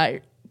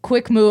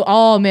 Quick move.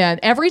 Oh, man.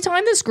 Every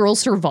time this girl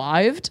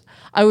survived,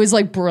 I was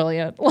like,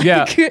 brilliant. Like,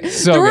 Yeah,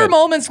 so there were good.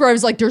 moments where I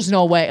was like, there's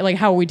no way. Like,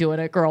 how are we doing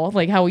it, girl?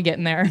 Like, how are we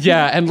getting there?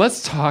 Yeah, and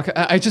let's talk.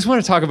 I just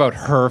want to talk about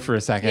her for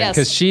a second, Yes.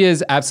 because she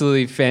is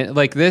absolutely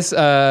like this.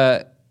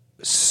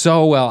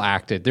 So well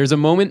acted. There's a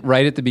moment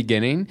right at the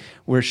beginning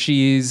where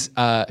she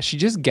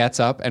just gets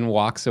up and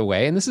walks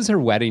away, and this is her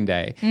wedding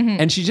day,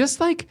 and she just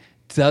like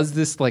does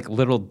this like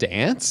little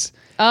dance.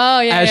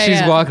 Oh, yeah. As yeah, she's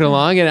yeah. walking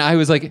along, and I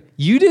was like,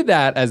 you did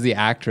that as the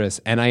actress,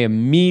 and I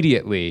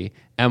immediately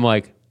am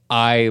like,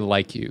 I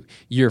like you.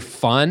 You're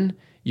fun.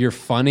 You're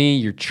funny.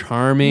 You're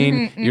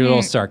charming. You're a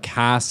little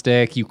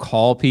sarcastic. You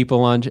call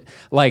people on.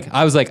 Like,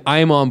 I was like,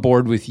 I'm on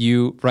board with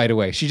you right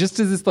away. She just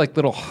does this like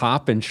little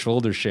hop and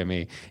shoulder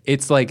shimmy.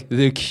 It's like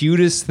the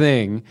cutest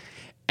thing.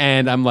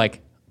 And I'm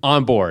like,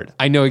 on board.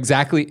 I know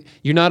exactly.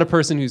 You're not a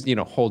person who's,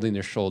 holding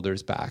their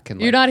shoulders back. And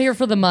You're not here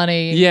for the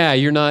money. Yeah,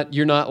 you're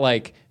not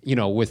like,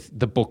 with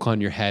the book on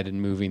your head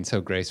and moving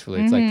so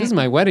gracefully. It's like, this is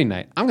my wedding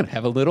night. I'm going to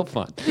have a little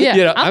fun.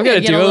 Yeah, I'm going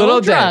to get do a a little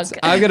little dance. drunk.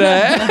 I'm going to.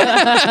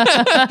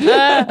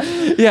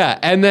 Yeah.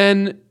 And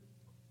then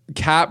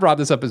Kat brought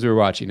this up as we were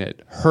watching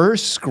it. Her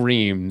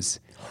screams.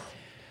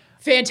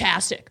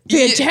 Fantastic.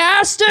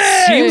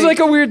 Seems like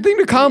a weird thing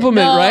to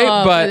compliment, No,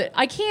 right? But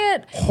I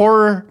can't.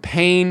 horror,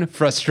 pain,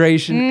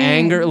 frustration,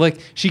 anger. Like,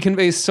 she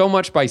conveys so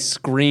much by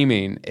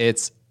screaming.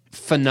 It's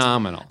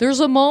phenomenal.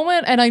 There's a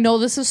moment, and I know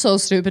this is so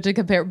stupid to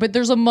compare, but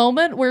there's a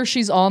moment where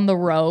she's on the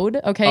road,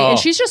 okay, and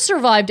she's just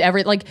survived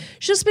she's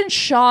just been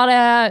shot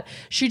at.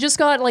 She just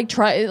got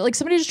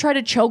somebody just tried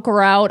to choke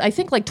her out. I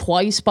think like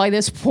twice by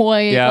this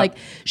point. Yeah. Like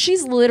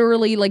she's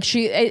literally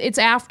it's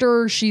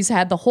after she's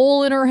had the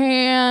hole in her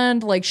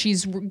hand. Like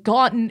she's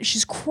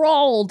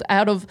crawled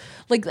out of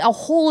like a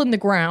hole in the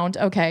ground,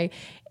 okay.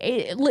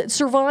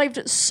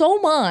 survived so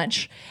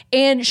much,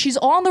 and she's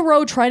on the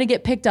road trying to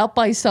get picked up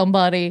by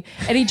somebody,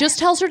 and he just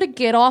tells her to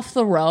get off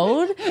the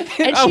road,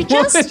 and she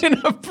just in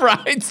a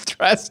bride's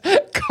dress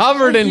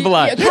covered in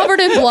blood. Yeah, covered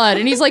in blood,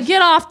 and he's like,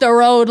 "Get off the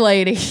road,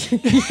 lady!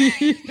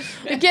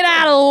 Get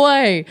out of the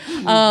way."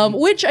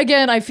 Which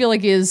again, I feel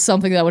like is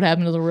something that would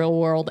happen to the real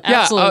world.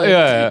 Absolutely,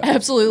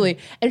 absolutely.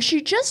 And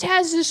she just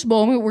has this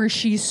moment where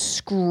she's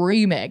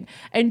screaming,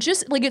 and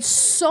just like it's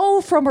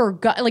so from her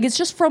gut, like it's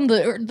just from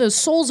the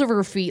soles of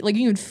her feet. Like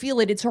you can feel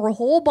it. It's her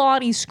whole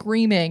body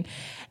screaming.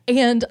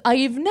 And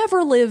I've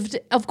never lived,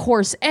 of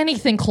course,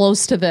 anything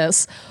close to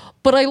this.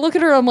 But I look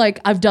at her, I'm like,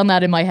 I've done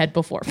that in my head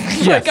before.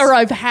 Yes. Or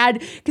I've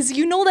had, because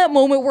you know that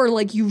moment where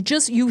like you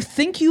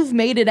think you've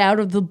made it out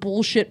of the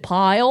bullshit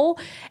pile,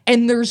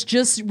 and there's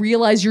just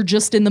realize you're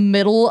just in the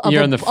middle of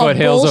You're in the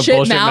foothills of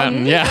bullshit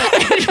mountain. Yeah.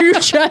 And you're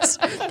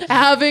just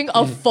having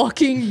a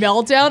fucking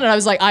meltdown. And I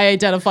was like, I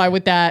identify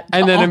with that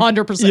and then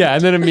 100%. Yeah,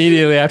 and then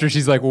immediately after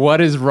she's like, what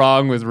is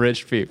wrong with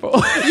rich people?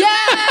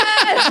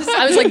 Yes!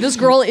 I was like, this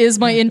girl is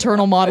my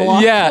internal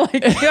monologue. Yeah.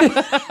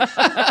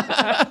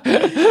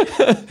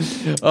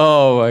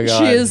 Oh my God.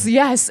 She is,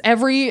 yes.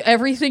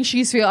 Everything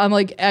she's feeling, I'm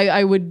like,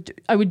 I would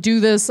do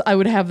this, I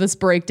would have this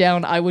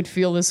breakdown, I would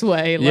feel this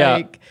way. Yeah.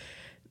 Like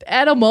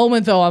at a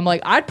moment though, I'm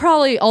like, I'd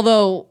probably,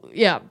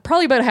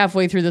 probably about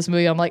halfway through this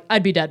movie, I'm like,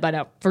 I'd be dead by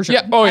now, for sure.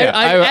 Yeah. Oh yeah.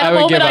 At a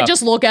would moment, give I up.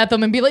 just look at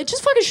them and be like,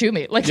 just fucking shoot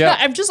me. Like, Yeah.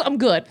 I'm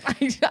good.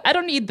 I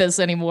don't need this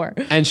anymore.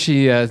 And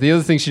she, the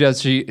other thing she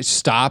does, she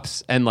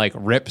stops and like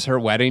rips her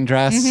wedding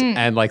dress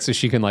and like, so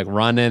she can like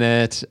run in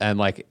it, and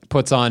like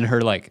puts on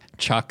her like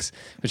Chucks,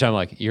 which I'm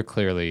like, you're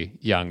clearly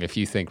young if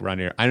you think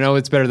running. I know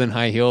it's better than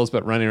high heels,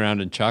 but running around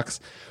in Chucks,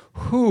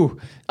 whew.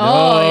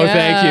 No,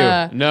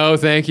 thank you. No,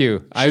 thank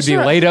you. I would be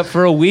laid up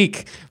for a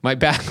week. My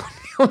back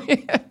would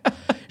be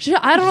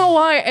I don't know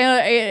why,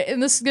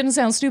 and this is gonna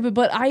sound stupid,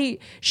 but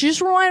she just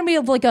reminded me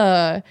of like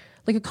a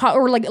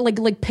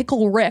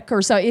Pickle Rick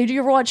or something. Did you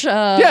ever watch Rick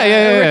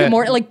and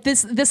Morty? Like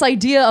this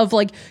idea of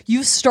like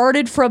you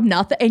started from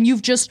nothing and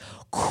you've just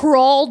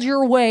crawled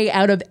your way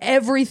out of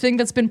everything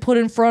that's been put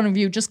in front of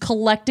you, just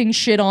collecting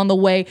shit on the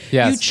way.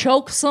 Yes. You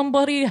choke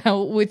somebody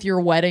out with your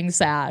wedding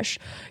sash.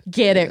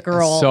 Get it,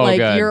 girl. So like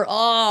good. You're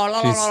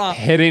She's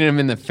hitting him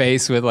in the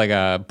face with like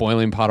a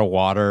boiling pot of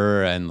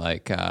water, and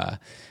like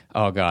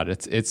oh God,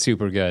 it's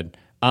super good.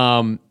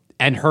 And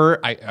her,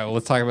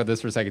 let's talk about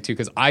this for a second too,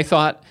 because I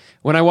thought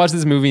when I watched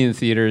this movie in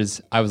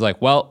theaters, I was like,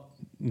 well,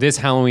 this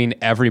Halloween,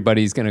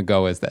 everybody's going to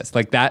go as this.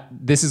 Like that,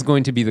 this is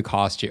going to be the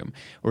costume,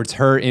 where it's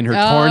her in her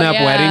torn up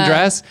wedding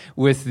dress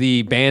with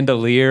the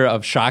bandolier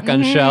of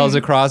shotgun shells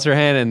across her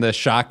hand and the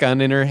shotgun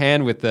in her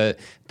hand with the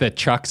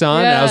Chucks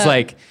on. And I was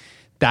like,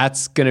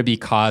 that's going to be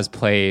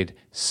cosplayed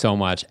so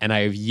much, and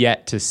I have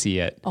yet to see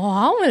it. Oh,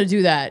 I want to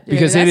do that.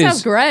 Because that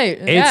sounds great.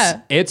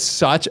 It's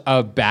such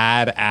a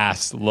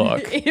badass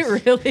look.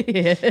 It really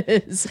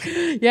is.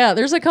 Yeah,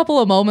 there's a couple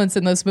of moments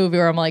in this movie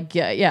where I'm like,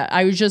 yeah.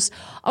 I was just,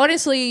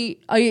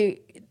 honestly,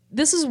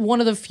 this is one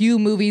of the few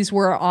movies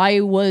where I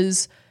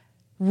was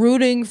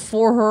rooting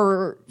for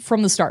her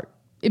from the start.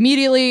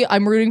 Immediately,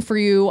 I'm rooting for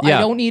you. Yeah.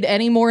 I don't need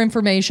any more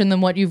information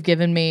than what you've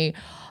given me.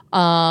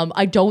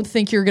 I don't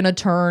think you're going to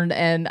turn,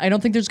 and I don't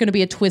think there's going to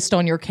be a twist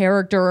on your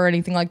character or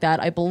anything like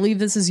that. I believe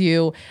this is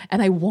you, and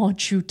I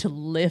want you to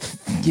live.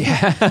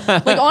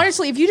 Yeah. Like,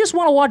 honestly, if you just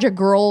want to watch a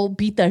girl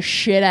beat the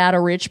shit out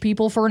of rich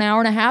people for an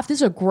hour and a half, this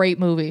is a great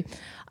movie.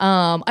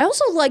 I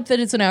also like that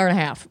it's an hour and a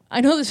half.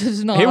 I know this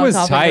is not It on was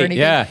topic tight, or anything.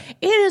 yeah.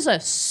 It is a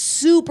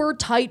super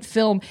tight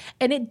film,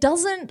 and it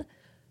doesn't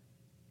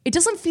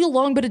feel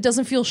long, but it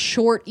doesn't feel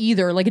short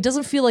either. Like, it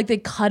doesn't feel like they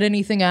cut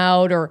anything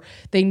out or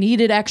they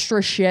needed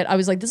extra shit. I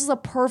was like, this is a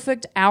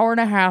perfect hour and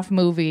a half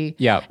movie.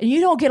 Yeah. And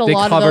you don't get a They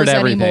lot of covered those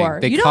everything. anymore.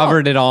 They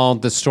covered it all.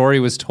 The story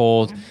was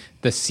told.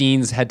 The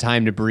scenes had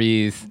time to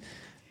breathe.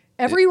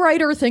 Every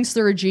writer thinks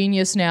they're a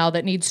genius now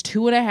that needs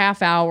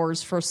 2.5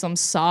 hours for some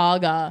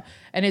saga.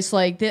 And it's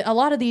like, a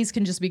lot of these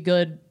can just be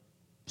good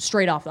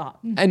straight off the hop.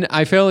 And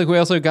I feel like we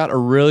also got a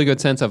really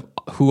good sense of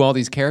who all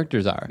these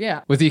characters are.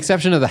 Yeah. With the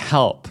exception of the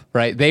help,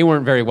 right? They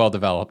weren't very well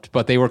developed,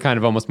 but they were kind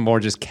of almost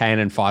more just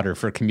cannon fodder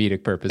for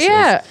comedic purposes.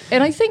 Yeah.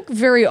 And I think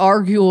very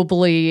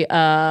arguably,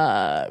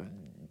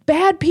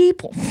 bad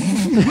people.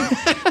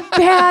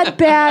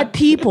 bad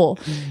people.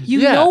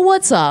 You know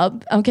what's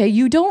up. Okay.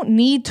 You don't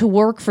need to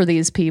work for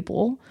these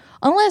people.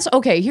 Unless,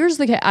 okay, here's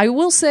I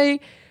will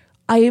say,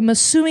 I am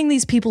assuming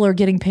these people are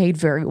getting paid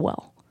very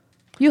well.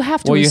 You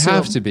have to Well, you assume.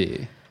 have to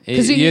be.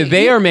 'Cause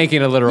They are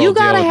making a literal You deal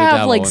gotta with the have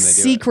devil like when they do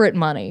secret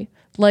money.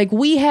 Like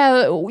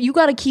you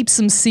gotta keep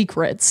some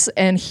secrets,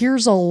 and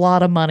here's a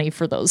lot of money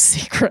for those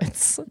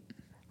secrets.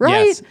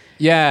 Right? Yes.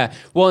 Yeah.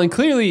 Well, and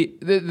clearly,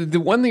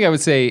 the one thing I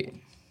would say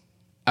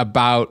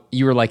about,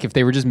 you were like, if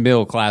they were just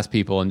middle class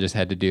people and just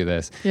had to do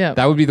this,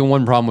 that would be the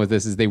one problem with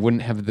this, is they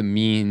wouldn't have the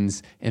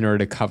means in order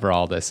to cover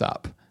all this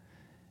up.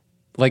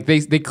 Like they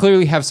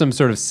clearly have some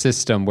sort of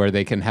system where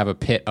they can have a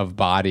pit of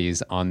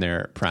bodies on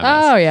their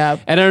premise. Oh, yeah.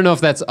 And I don't know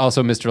if that's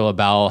also Mr.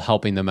 LaBelle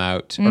helping them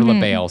out, or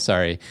LaBelle,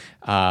 sorry.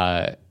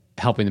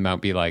 helping them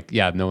out, be like,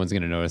 yeah, no one's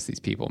going to notice these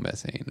people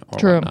missing or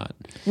True. whatnot.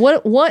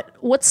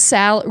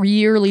 What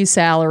yearly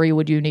salary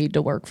would you need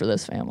to work for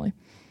this family?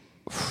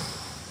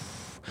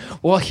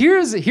 Well,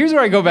 here's where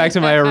I go back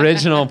to my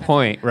original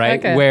point, right?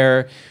 Okay.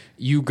 Where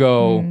you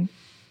go,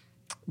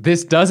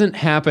 this doesn't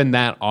happen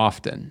that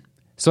often.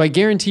 So I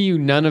guarantee you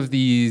none of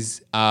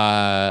these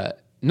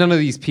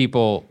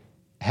people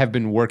have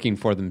been working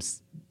for them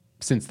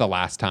since the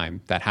last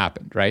time that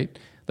happened, right?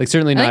 Like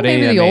certainly I not think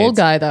any maybe of the maids. old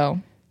guy though.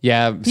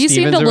 Yeah, He Stevens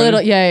seemed a or little,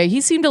 whatever? he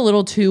seemed a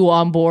little too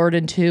on board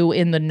and too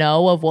in the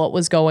know of what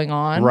was going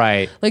on.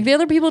 Right. Like the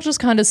other people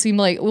just kind of seemed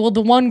like, well, the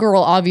one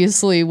girl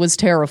obviously was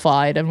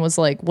terrified and was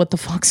like, "What the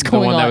fuck's going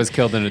on?" The one that was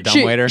killed in a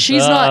dumbwaiter?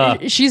 She's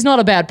not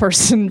a bad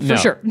person for No.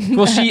 sure.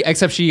 Well,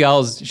 except she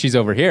yells, "She's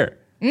over here!"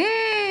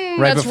 Right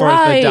That's before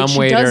right. the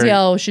dumbwaiter. She does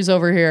yell, "She's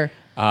over here."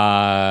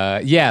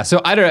 Yeah.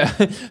 So I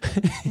don't.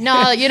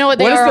 No, you know what?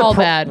 They What is are the all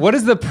bad. What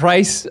is the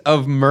price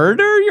of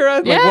murder? You're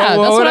at? Yeah, Like, that's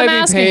what what would I'm I be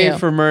asking paid you.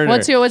 for murder?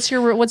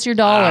 What's your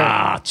dollar?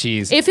 Ah,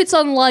 jeez. If it's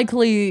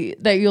unlikely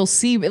that you'll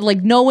see,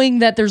 like knowing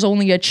that there's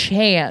only a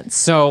chance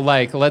So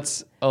like,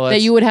 let's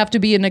that you would have to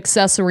be an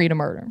accessory to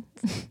murder.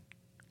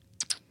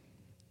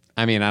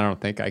 I mean, I don't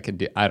think I can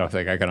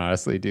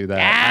honestly do that.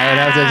 I would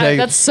have to take.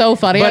 That's so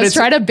funny. But I was it's-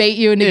 trying to bait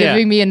you into Yeah.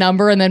 giving me a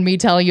number and then me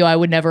telling you I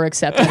would never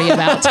accept any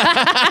amount.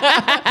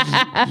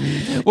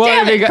 Well,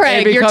 Damn it,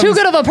 Craig, you're too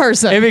good of a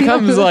person. It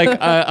becomes like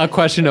a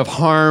question of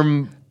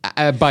harm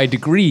by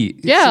degree.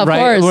 Yeah, of right?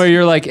 course. Where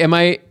you're like,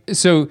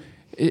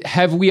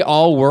 have we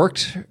all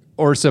worked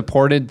or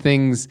supported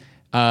things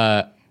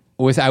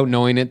without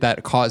knowing it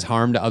that cause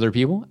harm to other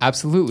people?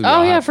 Absolutely. we Oh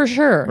all yeah, have. for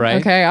sure. Right?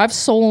 Okay, I've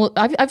sold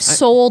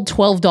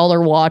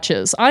 $12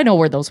 watches. I know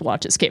where those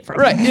watches came from.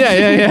 Right.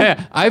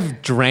 Yeah.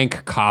 I've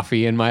drank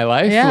coffee in my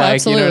life. Yeah,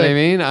 like, you know what I absolutely.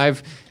 mean?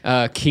 I've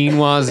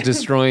quinoa's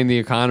destroying the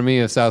economy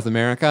of South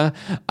America.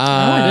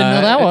 I didn't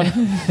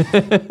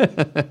know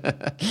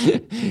that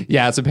one.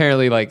 Yeah, it's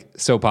apparently like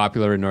so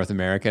popular in North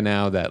America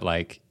now that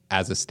like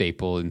as a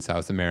staple in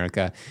South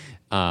America,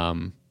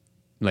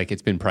 like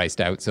it's been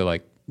priced out. So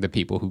like the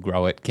people who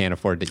grow it can't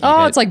afford to eat it.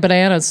 Oh, it's like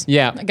bananas.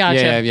 Yeah.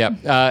 Gotcha.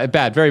 Yeah.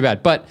 Bad, very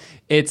bad. But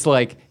it's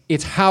like,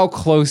 it's how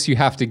close you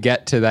have to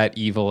get to that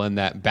evil and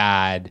that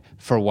bad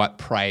for what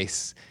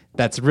price.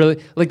 That's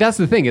really, like, that's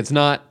the thing. It's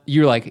not,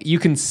 you're like, you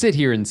can sit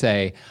here and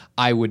say,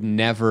 I would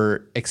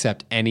never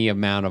accept any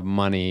amount of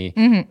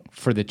money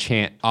for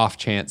the off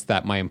chance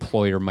that my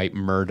employer might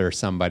murder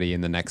somebody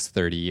in the next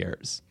 30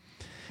 years.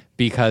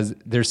 Because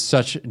there's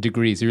such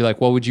degrees. You're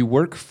like, well, would you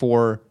work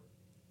for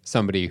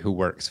somebody who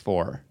works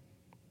for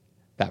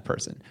that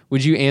person?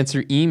 Would you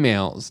answer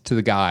emails to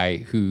the guy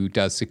who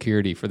does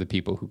security for the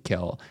people who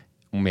kill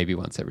maybe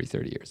once every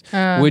 30 years?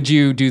 Would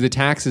you do the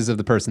taxes of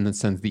the person that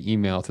sends the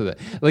email to the,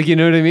 like, you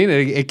know what I mean?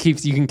 It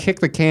keeps, you can kick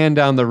the can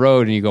down the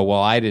road and you go,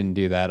 well, I didn't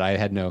do that. I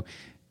had no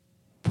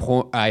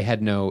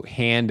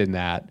hand in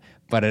that.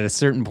 But at a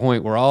certain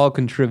point, we're all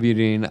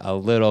contributing a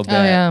little bit,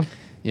 yeah.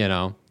 you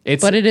know?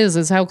 But it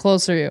is how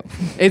close are you?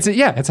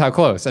 It's how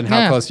close and how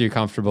Yeah. close are you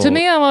comfortable. To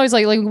me, I'm always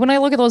like when I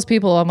look at those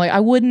people, I'm like, I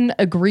wouldn't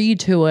agree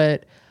to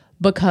it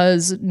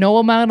because no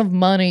amount of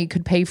money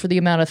could pay for the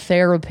amount of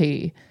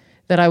therapy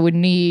that I would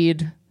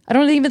need. I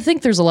don't even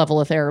think there's a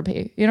level of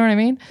therapy. You know what I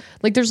mean?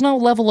 Like there's no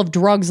level of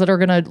drugs that are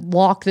going to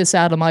lock this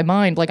out of my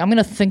mind. Like I'm going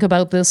to think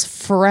about this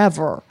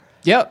forever.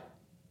 Yep.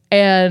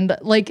 And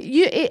like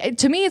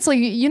to me, it's like,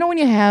 you know, when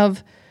you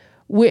have,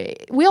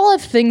 we all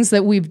have things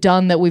that we've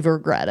done that we've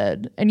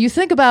regretted. And you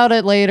think about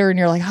it later and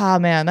you're like, oh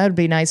man, that'd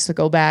be nice to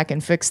go back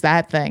and fix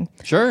that thing.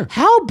 Sure.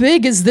 How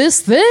big is this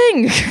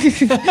thing?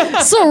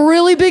 It's a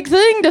really big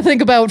thing to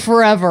think about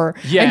forever.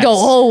 Yes. And go,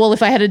 oh, well,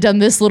 if I had done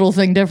this little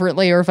thing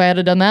differently, or if I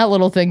had done that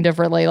little thing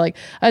differently, like,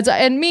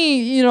 and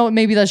me, you know,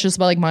 maybe that's just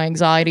about like my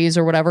anxieties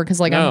or whatever. Cause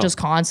like, No. I'm just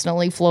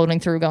constantly floating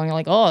through going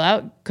like, oh,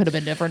 that could have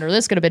been different or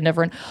this could have been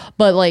different.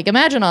 But like,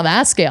 imagine on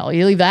that scale,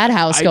 you leave that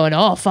house going,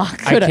 oh,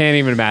 fuck. I can't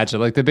even imagine.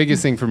 Like the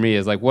biggest thing for me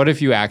is like, what if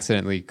you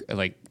accidentally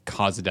like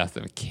cause the death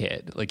of a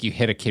kid? Like you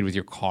hit a kid with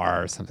your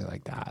car or something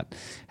like that.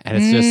 And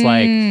it's just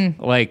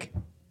like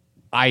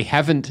I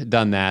haven't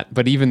done that,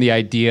 but even the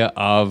idea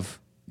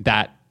of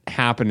that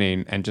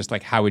happening and just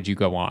like, how would you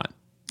go on?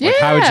 Like,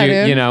 how would Yeah, you,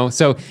 dude. you know?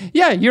 So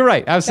yeah, you're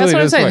right. Absolutely. That's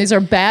what I'm saying. what- These are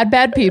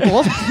bad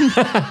people.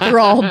 They're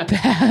all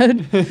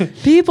bad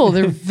people.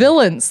 They're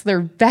villains.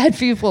 They're bad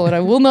people, and I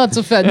will not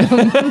defend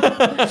them.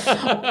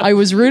 I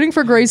was rooting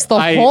for Grace the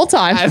whole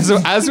time. As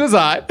was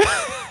I.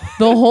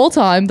 The whole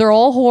time. They're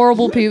all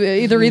horrible people.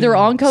 Either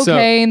on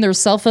cocaine, they're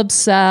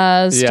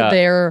self-obsessed, Yeah.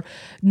 they're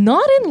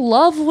not in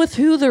love with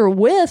who they're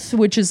with,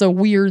 which is a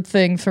weird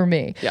thing for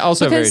me. Yeah,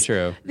 also very Because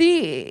true.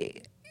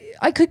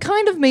 I could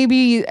kind of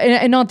maybe,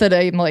 and not that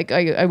I'm like,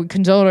 I would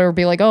condone or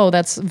be like, oh,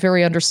 that's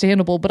very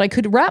understandable, but I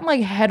could wrap my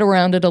head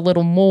around it a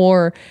little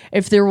more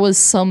if there was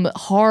some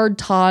hard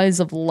ties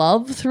of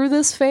love through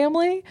this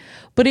family.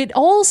 But it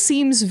all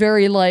seems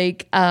very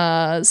like,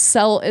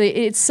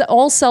 it's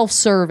all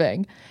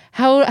self-serving.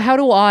 how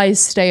do I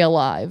stay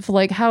alive?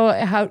 Like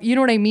how you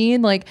know what I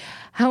mean? Like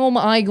how am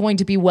I going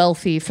to be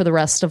wealthy for the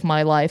rest of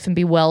my life and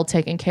be well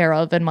taken care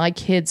of, and my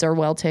kids are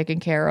well taken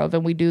care of,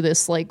 and we do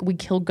this, like, we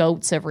kill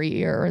goats every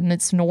year and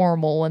it's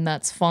normal and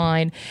that's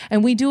fine,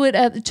 and we do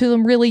it to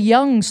them really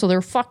young so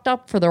they're fucked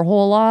up for their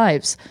whole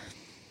lives.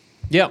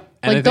 Yep.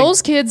 Like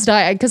those kids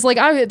die because like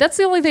that's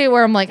the only thing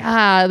where I'm like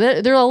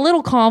there's a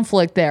little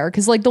conflict there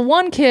because like the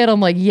one kid I'm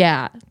like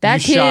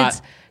that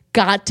kid's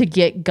got to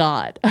get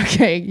got.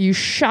 Okay, you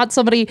shot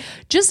somebody,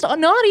 just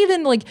not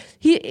even like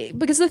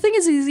because the thing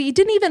is he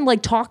didn't even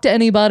like talk to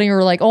anybody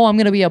or like, oh, I'm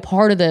gonna be a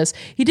part of this.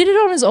 He did it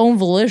on his own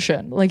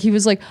volition. Like he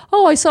was like,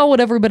 oh, I saw what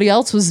everybody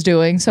else was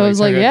doing, so I was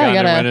like, yeah, I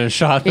gotta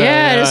shot that.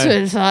 Yeah, I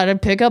just thought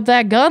I'd pick up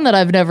that gun that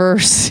I've never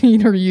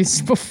seen or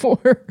used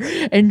before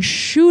and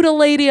shoot a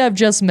lady I've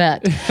just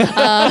met.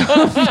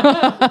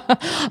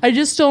 I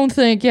just don't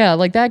think,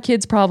 like that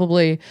kid's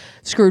probably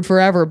screwed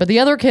forever. But the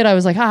other kid, I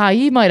was like,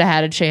 he might have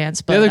had a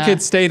chance. But the other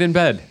kid stayed in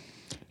bed.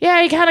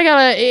 Yeah, you kind of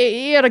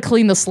gotta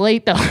clean the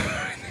slate though.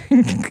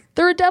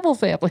 They're a devil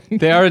family.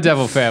 They are a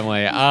devil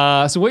family.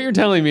 So what you're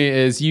telling me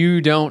is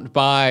you don't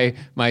buy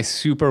my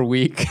super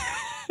weak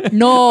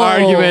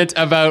argument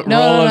about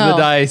roll of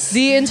the dice.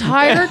 The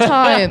entire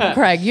time,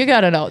 Craig, you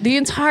gotta know. The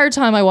entire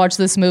time I watched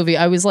this movie,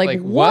 I was like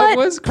what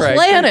was Craig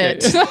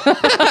planet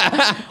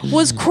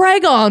was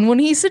Craig on when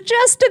he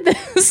suggested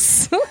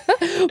this?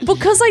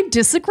 Because I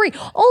disagree.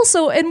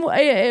 Also,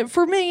 and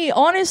for me,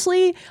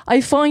 honestly,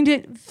 I find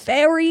it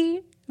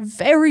very,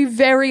 very,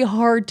 very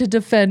hard to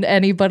defend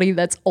anybody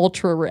that's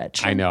ultra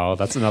rich. I know.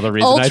 That's another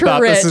reason I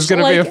thought this was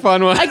going to be a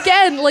fun one.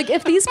 Again, like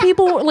if these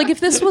people, like if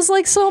this was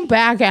like some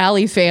back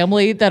alley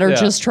family that are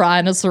just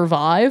trying to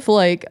survive,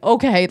 like,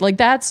 okay, like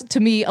that's to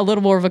me a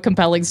little more of a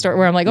compelling story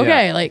where I'm like,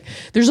 okay, like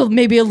there's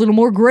maybe a little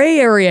more gray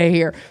area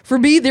here. For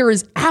me, there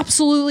is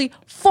absolutely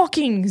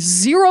fucking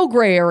zero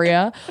gray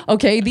area.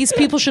 Okay, these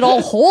people should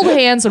all hold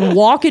hands and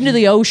walk into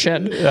the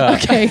ocean.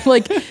 Okay,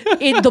 like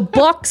the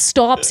buck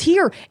stops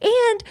here,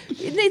 and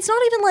it's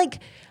not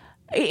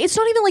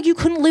even like you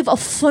couldn't live a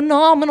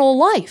phenomenal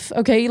life.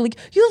 Okay, like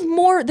you have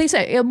more. They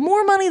say you have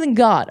more money than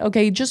God.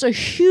 Okay, just a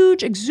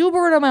huge,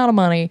 exuberant amount of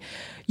money.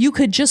 You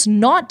could just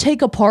not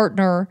take a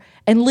partner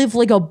and live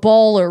like a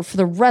baller for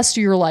the rest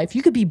of your life.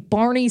 You could be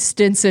Barney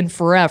Stinson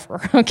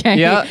forever, okay?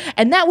 Yeah.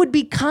 And that would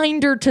be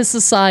kinder to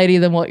society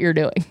than what you're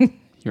doing.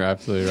 You're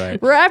absolutely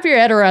right. Wrap your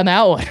head around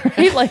that one,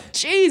 right? Like,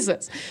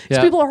 Jesus. These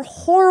people are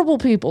horrible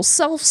people,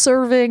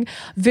 self-serving,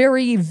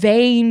 very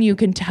vain, you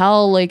can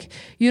tell, like,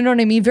 you know what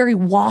I mean? Very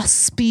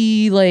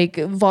waspy, like,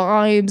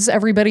 vibes,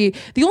 everybody.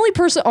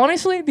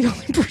 Honestly, the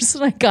only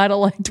person I kind of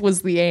liked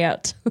was the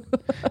aunt.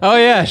 Oh,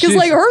 yeah. Because,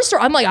 like, her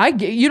story, I'm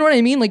like, you know what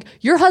I mean? Like,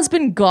 your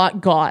husband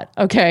got,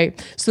 okay?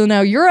 So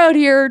now you're out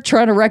here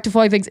trying to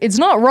rectify things. It's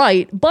not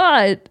right,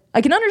 but I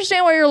can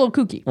understand why you're a little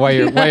kooky. Why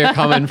you're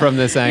coming from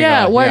this angle.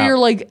 Yeah, why you're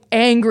like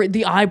angry.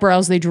 The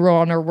eyebrows they drew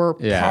on her were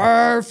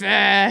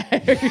perfect.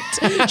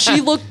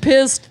 She looked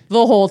pissed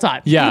the whole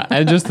time. Yeah,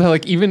 and just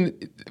like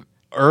even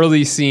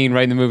early scene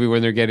right in the movie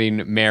when they're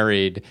getting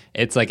married,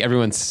 it's like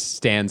everyone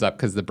stands up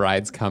because the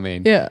bride's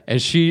coming. Yeah. And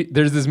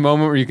there's this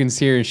moment where you can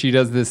see her and she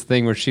does this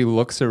thing where she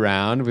looks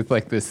around with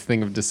like this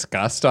thing of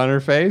disgust on her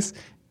face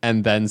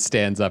and then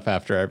stands up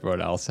after everyone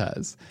else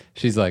has.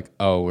 She's like,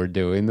 oh, we're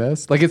doing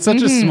this? Like, it's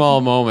such a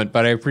small moment,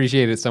 but I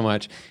appreciate it so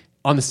much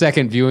on the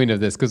second viewing of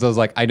this because I was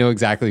like, I know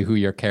exactly who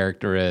your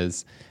character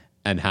is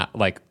and how,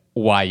 like,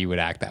 why you would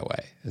act that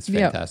way. It's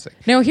fantastic.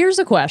 Yep. Now, here's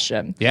a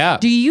question. Yeah.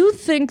 Do you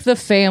think the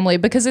family,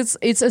 because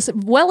it's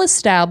well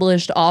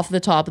established off the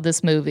top of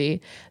this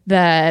movie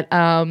that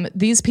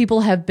these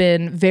people have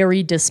been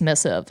very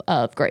dismissive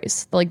of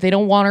Grace. Like, they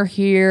don't want her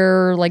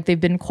here. Like, they've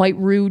been quite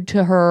rude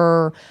to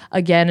her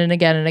again and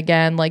again and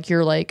again. Like,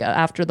 you're like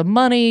after the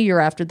money, you're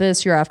after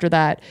this, you're after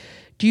that.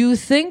 Do you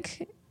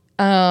think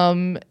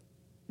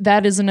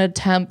that is an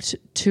attempt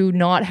to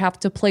not have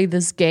to play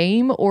this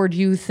game, or do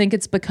you think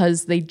it's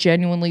because they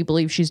genuinely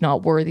believe she's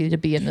not worthy to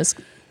be in this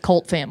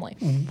cult family?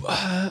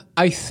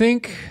 I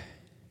think,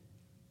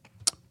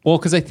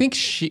 because I think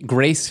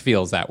Grace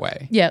feels that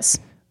way. Yes.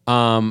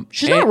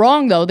 She's not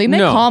wrong, though. They make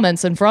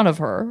comments in front of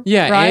her.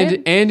 Yeah, right?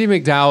 and Andy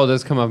McDowell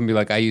does come up and be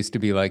like, I used to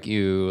be like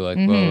you, like,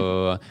 blah, blah,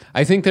 blah.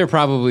 I think they're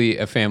probably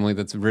a family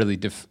that's really,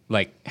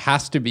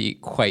 has to be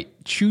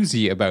quite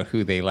choosy about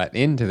who they let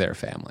into their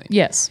family.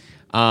 Yes.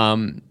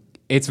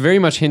 It's very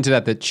much hinted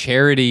at that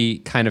Charity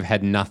kind of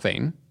had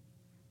nothing,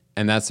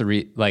 and that's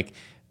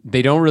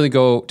they don't really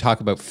go talk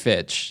about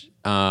Fitch,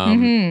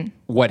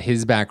 what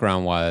his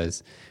background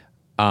was,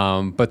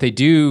 but they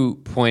do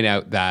point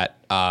out that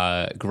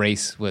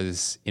Grace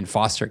was in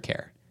foster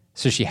care,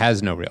 so she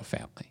has no real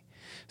family.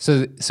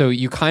 So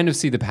you kind of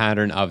see the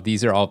pattern of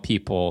these are all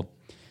people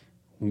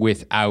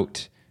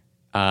without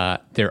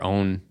their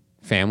own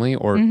family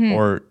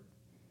or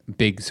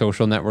big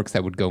social networks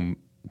that would go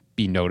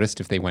be noticed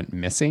if they went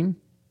missing.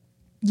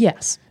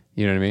 Yes.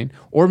 You know what I mean?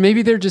 Or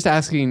maybe they're just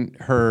asking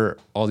her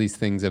all these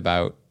things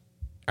about,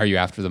 are you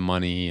after the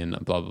money and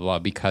blah, blah, blah,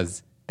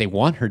 because they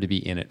want her to be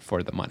in it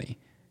for the money.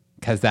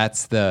 Because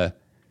that's the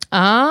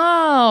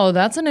Oh,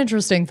 that's an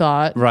interesting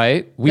thought.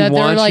 right? We That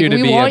they're want like, you to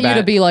we be want you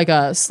to be like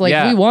us. Like,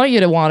 Yeah. we want you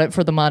to want it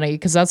for the money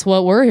because that's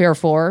what we're here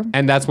for.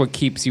 and that's what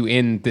keeps you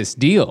in this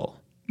deal.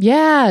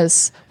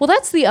 Yes. Well,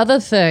 that's the other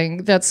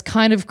thing that's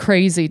kind of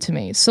crazy to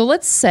me. So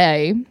let's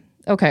say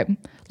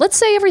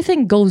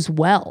everything goes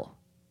well.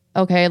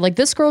 Okay. Like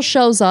this girl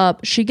shows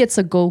up, she gets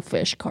a Go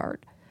Fish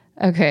card.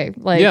 Okay.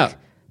 Like, Yeah.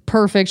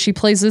 perfect. She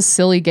plays this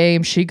silly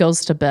game. She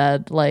goes to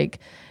bed. Like,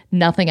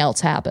 nothing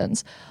else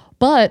happens.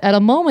 But at a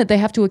moment, they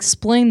have to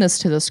explain this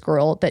to this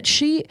girl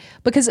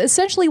because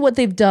essentially what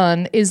they've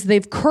done is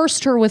they've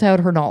cursed her without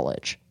her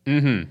knowledge.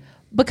 Mm-hmm.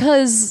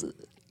 Because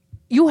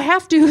you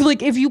have to,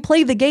 like, if you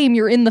play the game,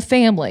 you're in the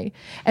family.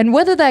 And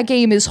whether that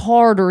game is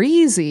hard or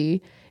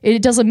easy,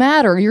 it doesn't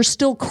matter. You're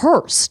still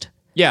cursed.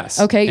 Yes.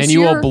 Okay, And so you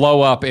will you're-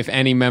 blow up if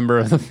any member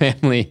of the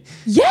family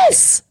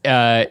Yes.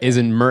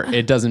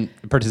 it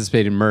doesn't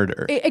participate in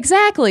murder.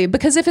 Exactly,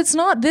 because if it's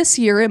not this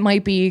year, it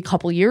might be a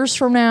couple years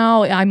from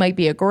now. I might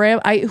be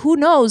who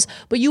knows?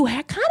 But you kind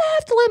of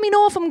have to let me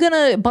know if I'm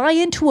gonna buy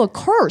into a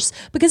curse.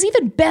 Because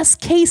even best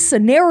case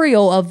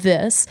scenario of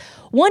this,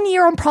 one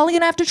year I'm probably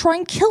gonna have to try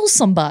and kill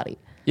somebody.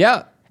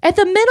 Yeah. At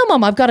the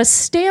minimum, I've got to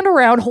stand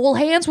around, hold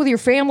hands with your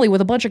family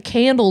with a bunch of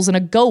candles and a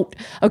goat.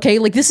 Okay,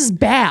 like this is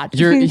bad.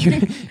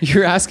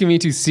 You're asking me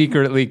to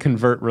secretly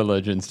convert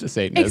religions to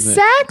Satanism.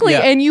 Exactly. Yeah.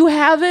 And you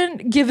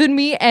haven't given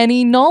me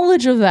any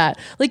knowledge of that.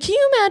 Like, can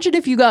you imagine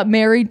if you got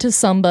married to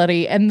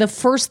somebody and the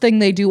first thing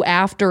they do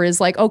after is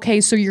like,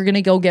 okay, so you're going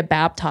to go get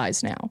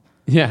baptized now?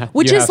 Yeah.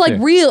 Which you is have like to.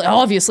 real,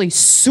 obviously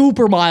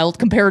super mild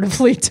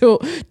comparatively to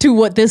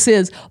what this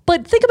is.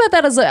 But think about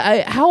that as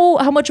how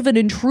much of an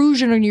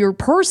intrusion on your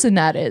person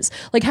that is.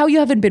 Like how you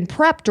haven't been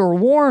prepped or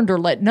warned or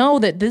let know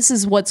that this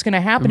is what's going to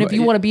happen if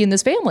you want to be in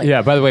this family.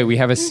 Yeah, by the way, we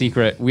have a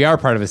secret. We are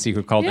part of a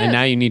secret cult, Yeah. and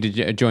now you need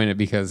to join it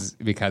because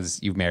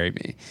you've married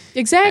me.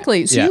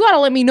 Exactly. So Yeah. you got to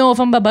let me know if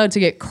I'm about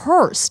to get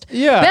cursed.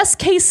 Yeah. Best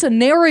case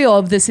scenario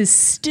of this is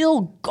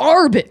still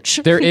garbage.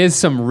 There is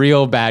some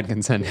real bad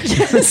consent.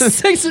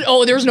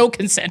 Oh, there's no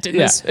consent in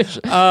Yeah. this.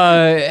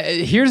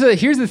 Here's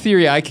the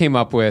theory I came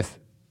up with.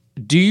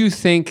 Do you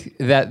think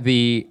that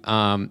the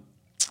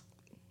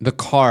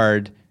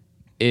card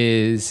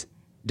is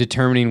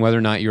determining whether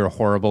or not you're a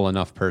horrible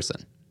enough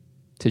person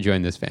to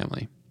join this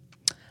family?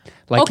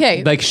 Like,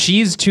 Okay. like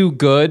she's too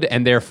good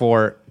and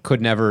therefore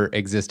could never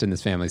exist in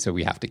this family, so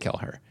we have to kill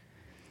her.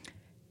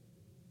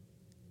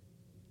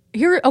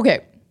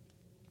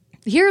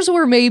 Here's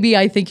where maybe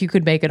I think you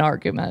could make an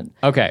argument.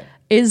 Okay.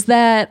 Is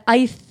that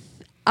I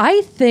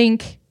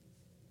think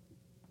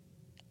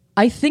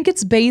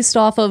it's based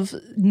off of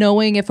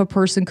knowing if a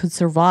person could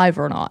survive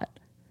or not.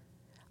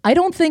 I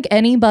don't think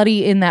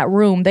anybody in that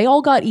room, they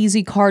all got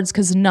easy cards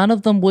because none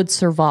of them would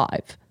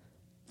survive.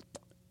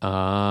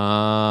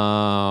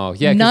 Oh,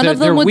 yeah. 'Cause None of them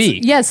they're would.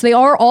 weak. Yes, they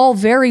are all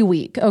very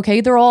weak.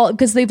 Okay, they're all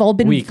because they've all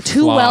been Weak,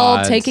 too well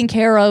flawed. taken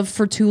care of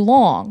for too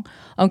long.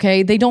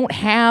 Okay, they don't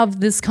have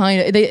this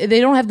kind of they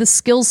don't have the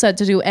skill set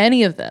to do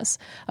any of this.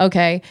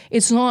 Okay,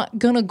 it's not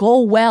gonna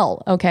go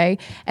well. Okay,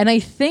 and I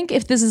think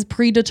if this is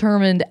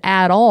predetermined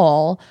at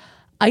all,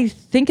 I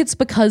think it's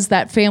because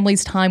that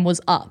family's time was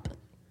up.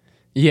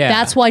 Yeah.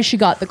 That's why she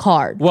got the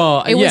card.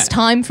 Well, it yeah. was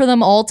time for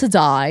them all to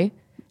die,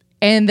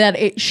 and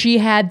that she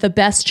had the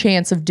best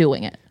chance of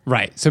doing it.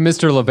 right. So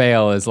Mr.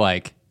 LaBelle is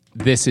like,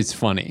 this is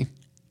funny.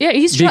 Yeah,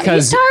 he's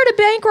Because- tired of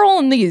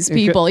bankrolling these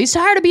people. He's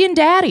tired of being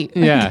daddy.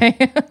 Yeah.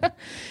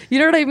 You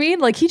know what I mean?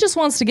 Like he just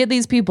wants to get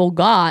these people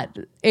got.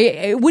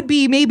 It would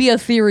be maybe a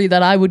theory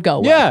that I would go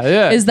with.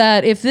 Yeah. Is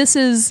that if this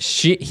is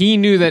He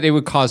knew that it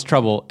would cause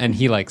trouble, and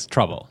he likes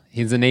trouble.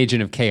 He's an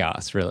agent of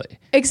chaos, really.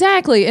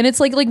 exactly, and it's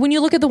like when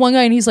you look at the one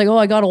guy and he's like, "Oh,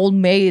 I got old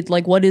maid."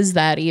 Like, what is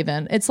that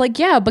even? It's like,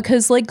 yeah,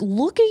 because like,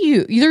 look at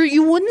you.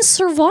 You wouldn't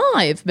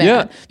survive, man.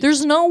 Yeah.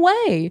 There's no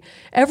way.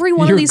 Every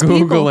one You're of these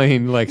people.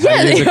 Googling like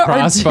how to use they a are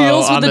crossbow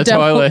deals with on the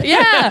devil. toilet.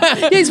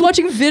 Yeah, he's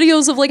watching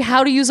videos of like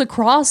how to use a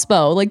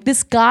crossbow. Like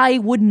this guy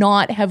would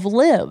not have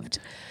lived.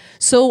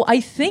 So I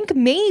think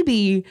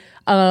maybe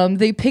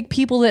they pick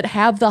people that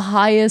have the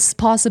highest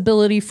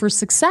possibility for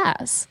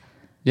success.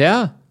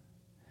 Yeah.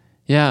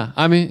 Yeah.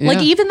 I mean, Like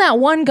yeah. even that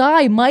one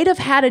guy might have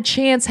had a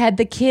chance had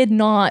the kid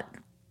not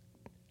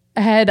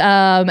had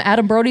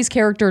Adam Brody's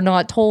character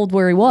not told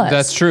where he was.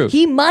 That's true.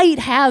 He might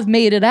have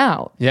made it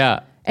out.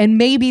 Yeah. And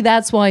maybe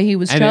that's why he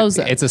was And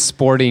chosen. it's a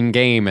sporting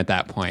game at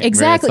that point. where it's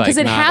exactly, because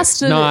like it not- has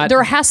to. not-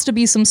 There has to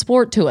be some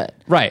sport to it.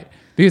 Right.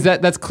 Because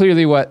that's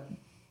clearly what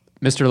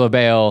Mr.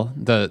 LaBelle,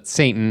 the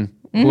Satan,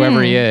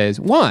 whoever he is,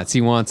 wants.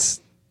 He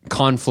wants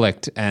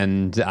conflict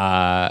and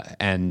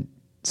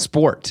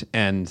sport,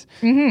 and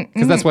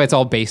because that's why it's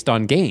all based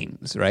on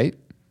games, right?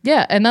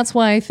 Yeah, and that's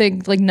why I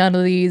think like none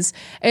of these.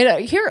 And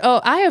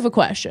I have a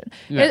question.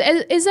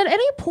 Yeah. Is at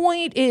any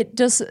point it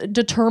just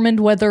determined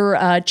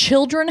whether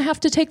children have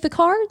to take the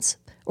cards,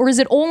 or is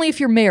it only if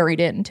you're married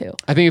into?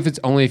 I think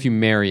only if you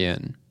marry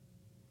in.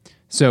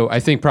 So I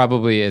think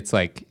probably it's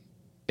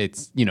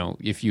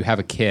if you have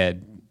a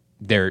kid,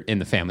 they're in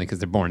the family because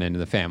they're born into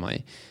the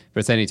family. But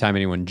it's anytime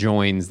anyone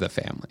joins the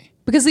family.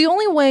 Because the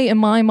only way in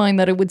my mind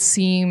that it would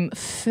seem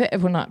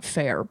well, not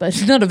fair,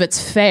 but none of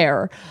it's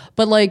fair.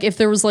 But like if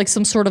there was like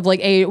some sort of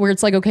like where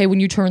it's like, okay, when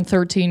you turn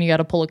 13, you got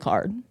to pull a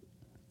card.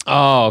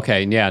 Oh,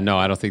 okay. Yeah, no,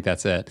 I don't think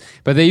that's it.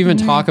 But they even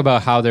talk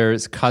about how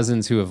there's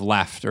cousins who have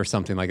left or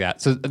something like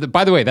that. So,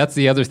 by the way, that's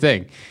the other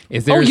thing.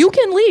 You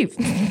can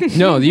leave.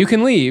 No, you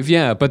can leave,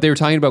 yeah. But they were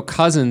talking about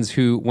cousins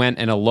who went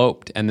and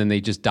eloped and then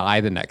they just die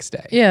the next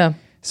day. Yeah.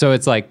 So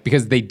it's like,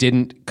 because they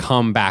didn't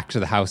come back to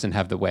the house and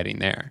have the wedding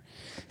there.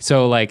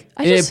 So like,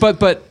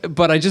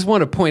 but I just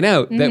want to point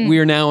out that we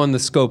are now on the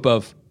scope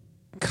of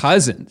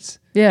cousins.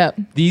 Yeah.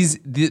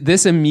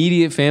 This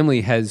immediate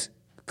family has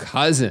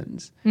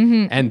cousins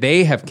and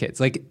they have kids.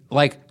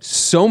 Like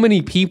so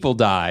many people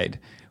died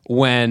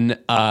when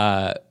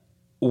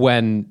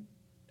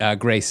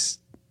Grace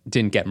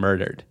didn't get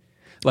murdered.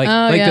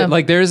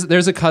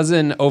 There's a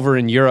cousin over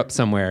in Europe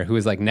somewhere who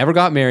was like never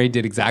got married,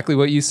 did exactly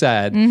what you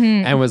said,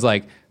 and was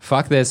like,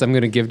 fuck this, I'm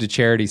gonna give to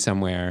charity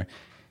somewhere.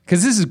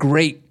 Because this is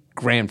great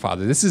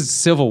grandfather. This is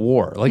Civil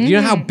War. Like, you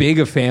know how big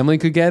a family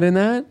could get in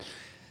that?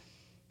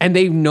 And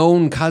they've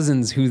known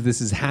cousins who this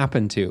has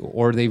happened to,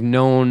 or they've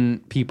known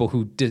people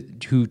who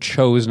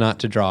chose not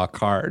to draw a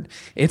card.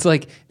 It's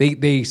like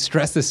they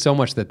stress this so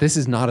much that this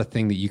is not a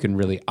thing that you can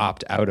really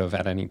opt out of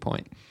at any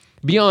point.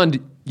 Beyond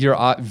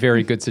your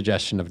very good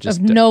suggestion of just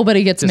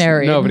nobody gets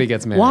married. Nobody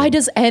gets married. Why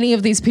does any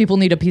of these people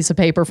need a piece of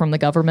paper from the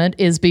government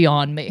is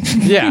beyond me.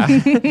 Yeah.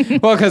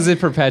 Well, because it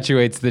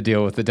perpetuates the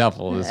deal with the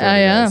devil. Is what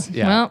it is.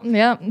 Yeah. Well,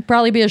 yeah.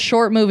 Probably be a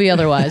short movie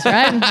otherwise,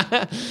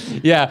 right?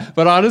 Yeah.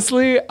 But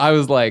honestly, I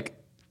was like,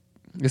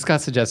 this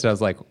got suggested. I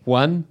was like,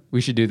 one,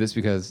 we should do this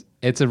because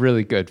it's a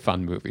really good,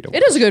 fun movie to watch.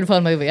 It is a good,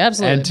 fun movie,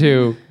 absolutely. And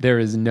two, there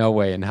is no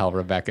way in hell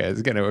Rebecca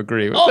is going to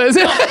agree with this.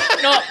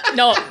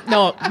 No.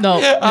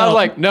 I was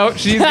like, no,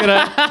 she's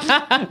gonna.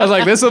 I was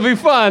like, this will be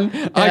fun.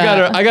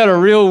 Yeah. I got a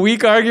real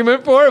weak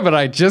argument for it, but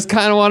I just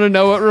kind of want to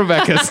know what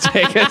Rebecca's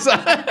take is.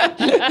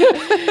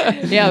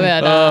 Yeah,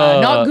 man,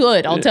 not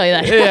good. I'll tell you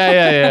that.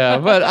 Yeah.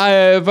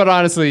 But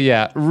honestly,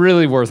 yeah,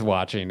 really worth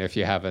watching if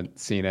you haven't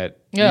seen it.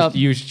 Yeah.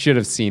 You should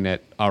have seen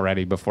it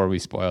already before we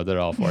spoiled it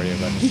all for you.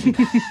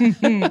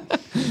 But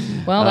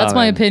well, that's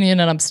my opinion,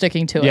 and I'm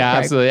sticking to it. Yeah,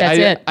 Craig. absolutely.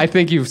 That's it. I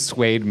think you've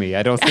swayed me.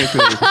 I don't think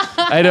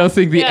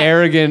the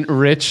arrogant,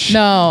 rich,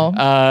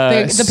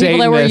 the people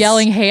that were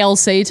yelling "Hail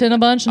Satan" a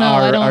bunch. No,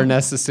 I don't. Are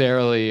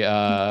necessarily.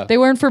 They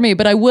weren't for me,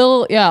 but I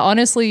will. Yeah,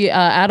 honestly,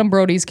 Adam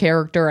Brody's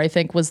character, I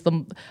think, was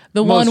the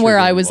one where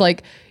I was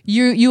like,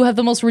 you have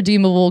the most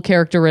redeemable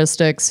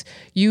characteristics.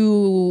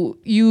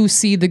 You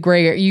see the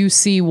gray. You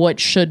see what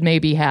should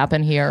maybe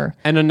happen here.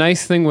 And a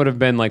nice thing would have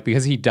been like,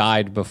 because he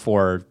died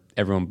before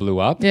everyone blew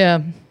up.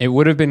 Yeah, it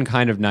would have been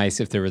kind of nice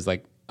if there was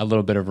like a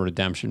little bit of a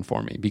redemption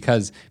for me,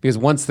 because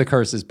once the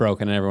curse is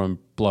broken and everyone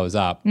blows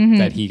up,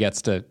 that he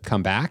gets to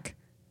come back.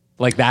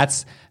 Like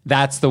that's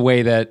the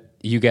way that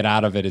you get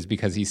out of it, is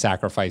because he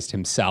sacrificed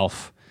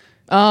himself.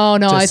 Oh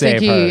no, I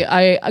think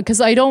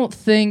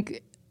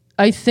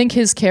I think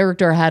his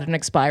character had an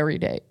expiry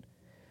date.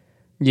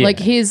 Yeah. Like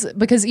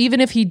because even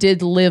if he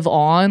did live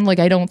on, like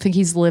I don't think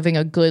he's living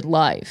a good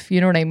life.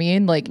 You know what I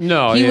mean? Like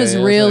he was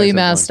really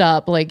messed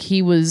up. Like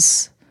he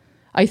was.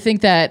 I think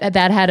that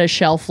had a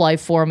shelf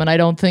life for him, and I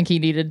don't think he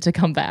needed to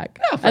come back.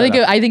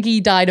 Yeah, I think he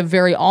died a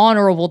very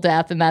honorable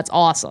death, and that's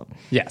awesome.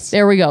 Yes.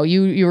 There we go.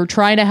 You were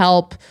trying to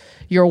help.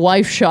 Your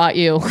wife shot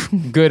you.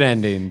 Good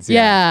endings.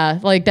 Yeah,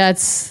 like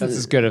that's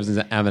as good of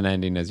an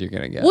ending as you're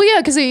gonna get. Well,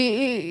 yeah, because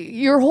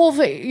your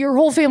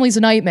whole family's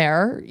a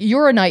nightmare.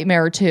 You're a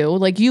nightmare too.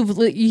 Like he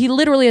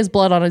literally has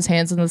blood on his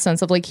hands in the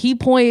sense of like he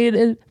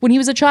pointed when he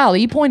was a child.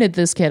 He pointed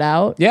this kid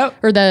out. Yep.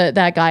 Or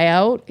that guy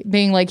out,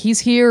 being like, he's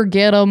here.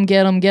 Get him.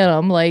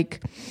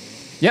 Like.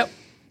 Yep.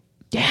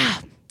 Yeah.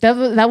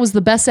 That was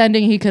the best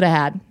ending he could have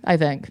had, I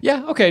think.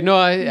 Yeah. Okay.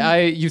 No,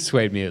 you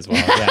swayed me as well.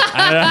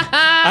 Yeah.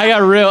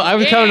 I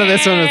was coming to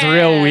this one with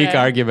real weak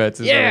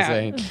arguments. Is what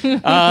I'm saying.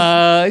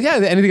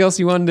 Yeah. Anything else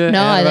you wanted to? No,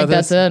 add I think about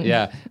that's this? it.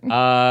 Yeah.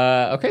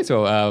 Okay.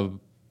 So.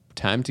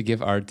 Time to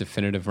give our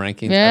definitive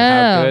rankings of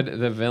how good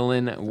the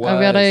villain was.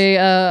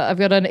 I've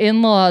got an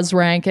in-laws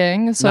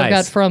ranking. So nice. I've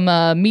got from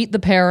Meet the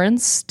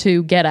Parents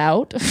to Get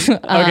Out.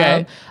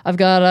 Okay. I've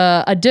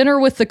got a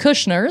dinner with the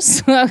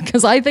Kushners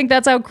because I think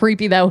that's how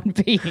creepy that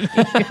would be. Jared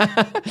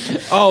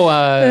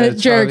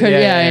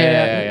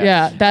Kushner.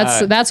 Yeah.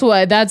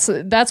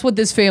 That's what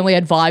this family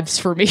had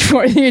vibes for me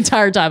for the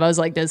entire time. I was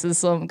like, this is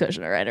some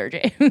Kushner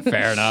energy.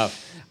 Fair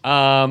enough.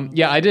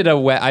 I did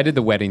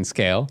the wedding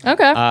scale.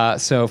 Okay.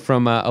 So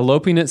from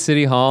eloping at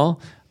City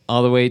Hall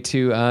all the way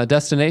to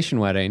destination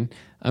wedding,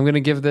 I'm going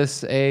to give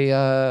this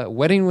a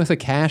wedding with a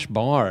cash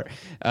bar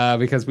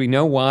because we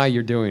know why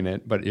you're doing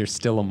it, but you're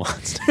still a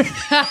monster.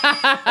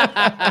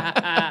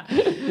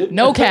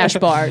 No cash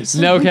bars.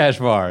 No cash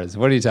bars.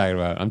 What are you talking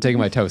about? I'm taking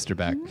my toaster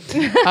back.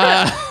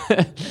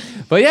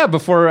 But yeah,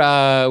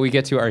 before we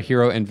get to our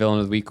hero and villain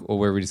of the week,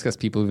 where we discuss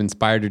people who've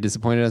inspired or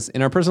disappointed us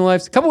in our personal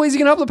lives, a couple ways you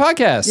can help the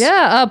podcast.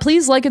 Yeah,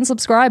 please like and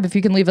subscribe. If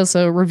you can leave us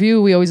a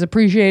review, we always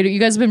appreciate it. You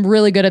guys have been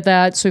really good at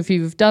that. So if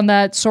you've done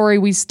that, sorry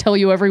we tell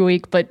you every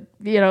week, but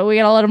we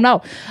gotta let them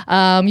know.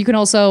 You can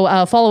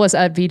also follow us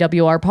at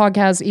VWR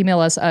Podcast, email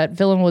us at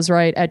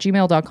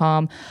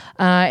villainwasright@gmail.com,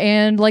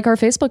 and like our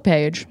Facebook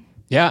page.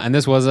 Yeah, and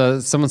this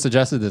was someone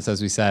suggested this,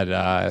 as we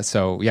said.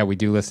 So yeah, we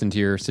do listen to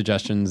your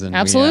suggestions, and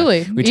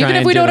absolutely. We try even if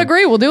and we do don't them.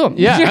 agree, we'll do them.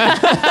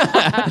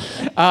 Yeah.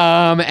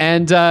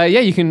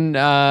 You can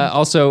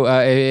also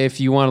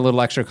if you want a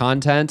little extra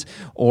content,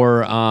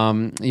 or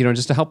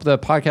just to help the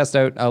podcast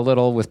out a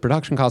little with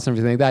production costs and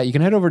everything like that, you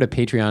can head over to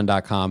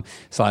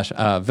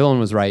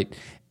patreon.com/villainwasright.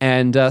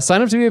 And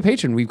sign up to be a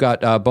patron. We've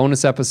got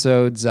bonus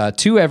episodes,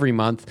 2 every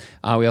month.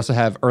 We also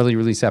have early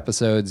release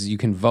episodes. You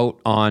can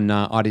vote on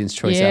audience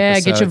choice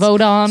episodes. Yeah, get your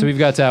vote on. So we've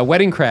got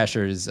Wedding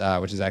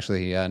Crashers, which is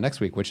actually next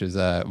week, which is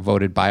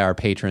voted by our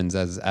patrons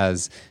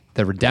as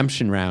the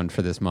redemption round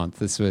for this month.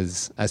 This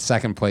was a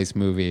second place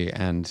movie,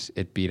 and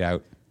it beat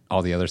out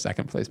all the other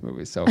second place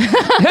movies. So Toy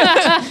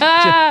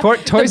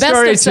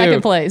Story 2.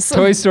 Second place.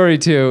 Toy Story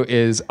 2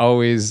 is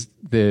always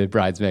the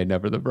bridesmaid,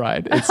 never the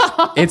bride.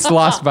 It's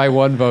lost by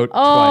 1 vote twice.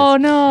 Oh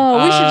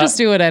no, we should just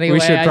do it anyway. We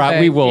should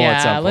we will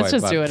at some point. Let's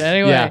just do it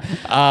anyway.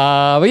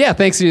 Yeah. But yeah,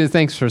 thanks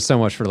for so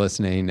much for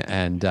listening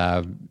and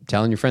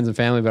telling your friends and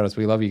family about us.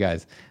 We love you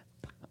guys.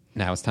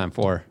 Now it's time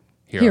for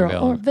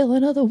Hero or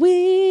Villain of the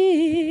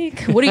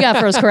Week. What do you got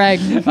for us, Craig?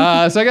 So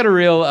I got a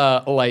real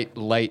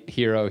light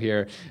hero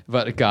here,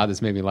 but God,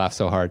 this made me laugh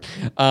so hard.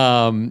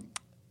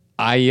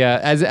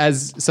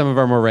 As some of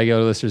our more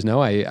regular listeners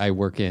know, I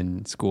work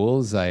in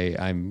schools.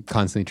 I'm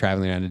constantly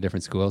traveling around to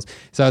different schools.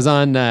 So I was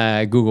on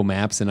Google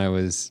Maps and I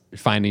was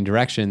finding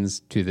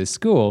directions to this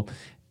school.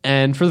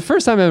 And for the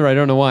first time ever, I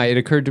don't know why, it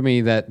occurred to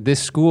me that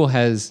this school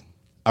has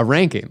a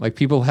ranking. Like,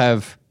 people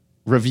have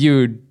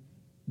reviewed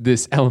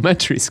this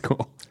elementary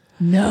school.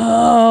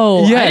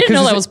 No, I didn't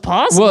know that was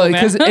possible. Well,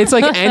 because it's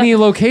like any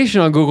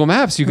location on Google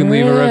Maps, you can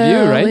leave a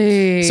review,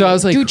 right? So I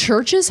was like, do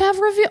churches have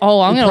reviews?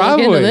 Oh, I'm gonna look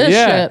into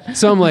this shit.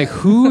 So I'm like,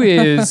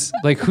 who's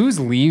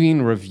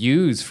leaving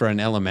reviews for an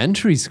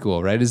elementary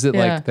school, right? Is it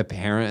like the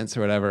parents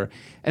or whatever?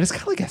 And it's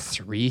got like a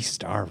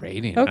 3-star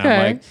rating. Okay. And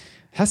I'm like,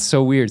 that's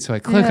so weird. So I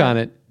click on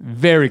it.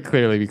 Very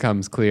clearly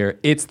becomes clear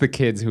it's the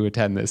kids who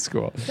attend this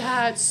school.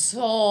 That's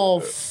so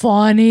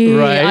funny.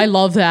 Right? I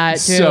love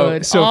that,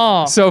 dude.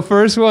 So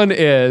first one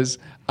is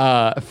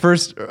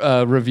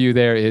review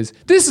there is,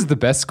 this is the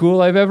best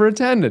school I've ever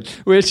attended,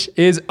 which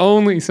is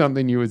only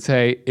something you would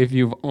say if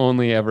you've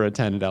only ever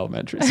attended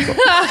elementary school.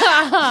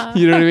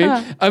 You know what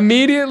I mean?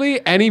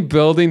 Immediately, any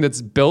building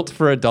that's built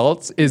for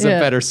adults is a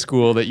better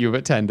school that you've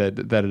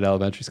attended than an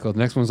elementary school. The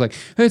next one was like,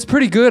 hey, it's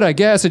pretty good, I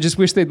guess. I just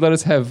wish they'd let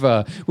us have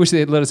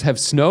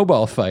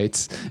snowball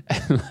fights.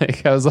 And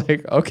like, I was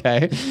like,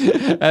 okay.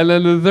 And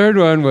then the third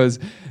one was,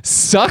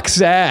 sucks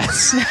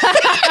ass.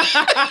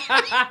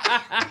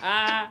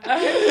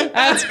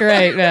 That's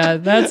great,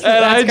 man. That's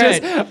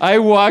great. I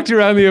walked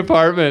around the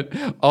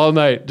apartment all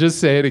night just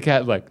saying to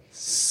Kat, like,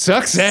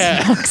 sucks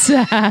ass.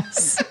 Sucks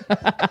ass.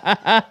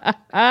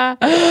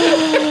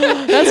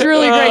 That's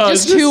really great.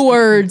 Just 2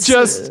 words.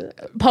 Just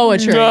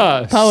poetry.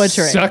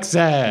 Poetry. Sucks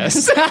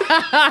ass.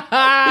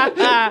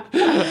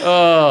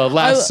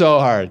 Laugh so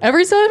hard.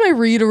 Every time I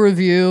read a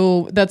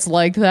review that's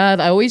like that,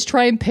 I always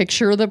try and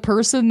picture the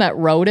person that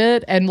wrote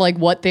it and like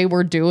what they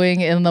were doing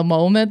in the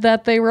moment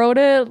that they wrote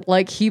it.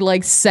 Like he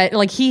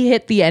he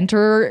hit the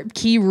enter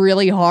key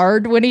really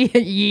hard when he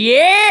hit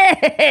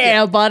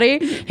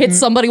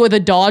somebody with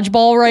a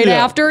dodgeball right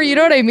after. You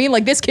know what I mean?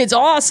 Like, this kid's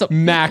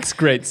awesome. Max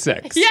grade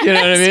 6. Yes, you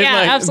know what I mean? yeah,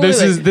 like,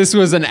 absolutely. This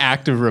was an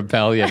act of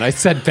rebellion. I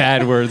said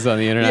bad words on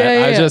the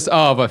internet. I just,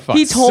 but fuck.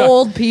 He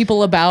told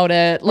people about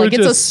it. Like,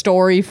 it's a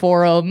story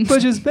for him.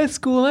 But just best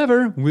school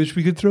ever. Wish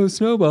we could throw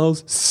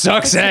snowballs.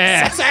 Sucks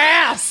ass. Sucks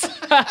ass.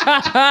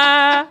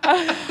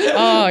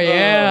 Oh,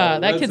 yeah.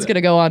 That kid's going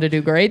to go on to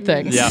do great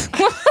things. Yeah.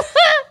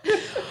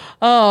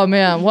 Oh,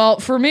 man. Well,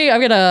 for me,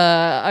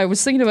 I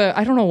was thinking about,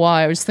 I don't know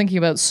why, I was thinking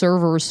about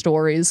server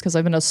stories because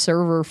I've been a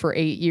server for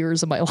 8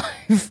 years of my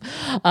life.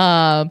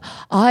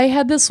 I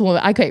had this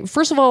one. Okay,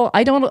 first of all,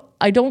 I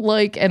don't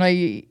like, and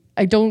I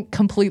don't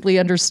completely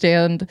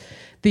understand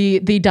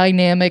the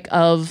dynamic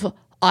of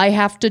I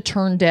have to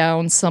turn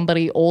down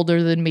somebody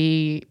older than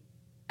me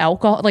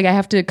alcohol. Like, I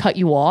have to cut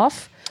you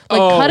off.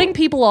 Like, cutting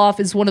people off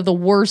is one of the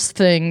worst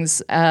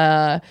things,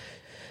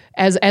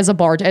 as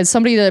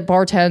somebody that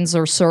bartends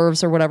or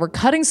serves or whatever.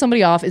 Cutting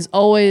somebody off is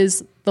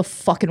always the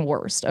fucking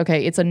worst.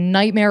 Okay, it's a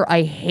nightmare.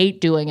 I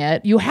hate doing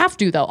it. You have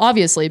to, though,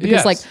 obviously,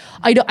 because like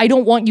I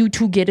don't want you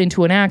to get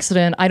into an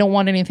accident. I don't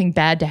want anything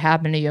bad to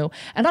happen to you,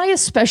 and I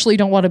especially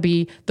don't want to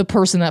be the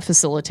person that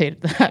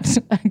facilitated that.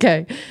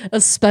 Okay,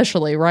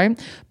 especially,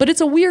 right? But it's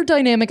a weird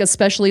dynamic,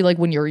 especially like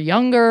when you're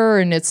younger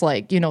and it's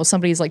like, you know,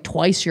 somebody's like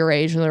twice your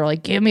age and they're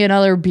like, give me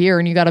another beer,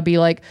 and you got to be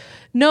like,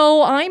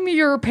 no, I'm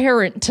your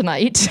parent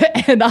tonight,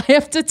 and I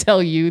have to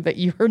tell you that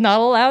you're not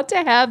allowed to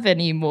have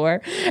any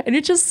more. And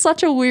it's just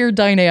such a weird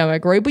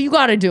dynamic, right? But you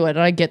got to do it, and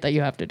I get that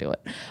you have to do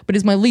it. But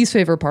it's my least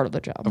favorite part of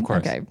the job. Of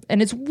course. Okay,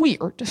 and it's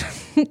weird.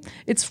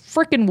 It's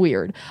freaking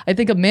weird. I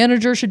think a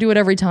manager should do it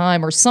every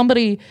time, or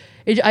somebody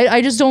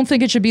I just don't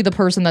think it should be the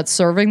person that's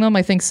serving them.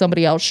 I think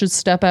somebody else should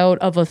step out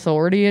of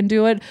authority and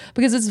do it,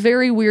 because it's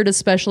very weird,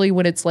 especially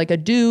when it's like a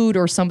dude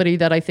or somebody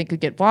that I think could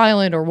get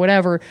violent or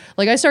whatever.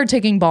 Like, I started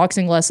taking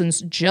boxing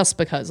lessons just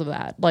because of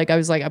that. Like, I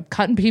was like, I'm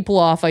cutting people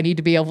off. I need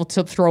to be able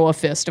to throw a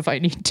fist if I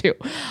need to.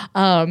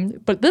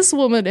 But this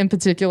woman in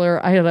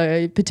particular, I had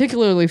a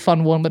particularly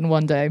fun woman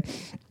one day.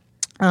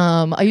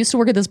 I used to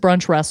work at this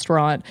brunch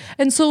restaurant.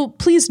 And so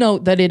please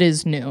note that it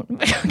is noon.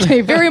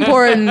 Okay, very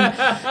important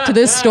to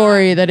this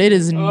story that it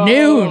is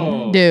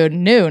noon, dude,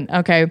 noon.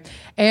 Okay.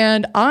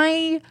 And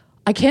I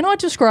cannot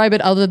describe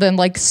it other than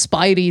like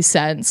spidey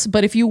sense,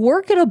 but if you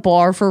work at a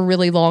bar for a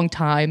really long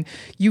time,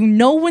 you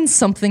know when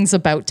something's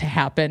about to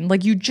happen.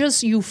 Like,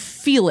 you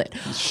feel it.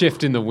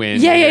 Shift in the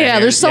wind. Yeah.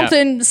 There's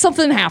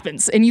something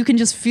happens, and you can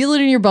just feel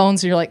it in your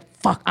bones, and you're like,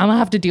 fuck, I'm gonna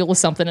have to deal with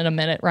something in a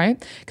minute,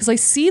 right? Because I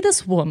see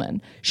this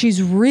woman,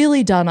 she's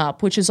really done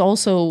up, which is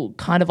also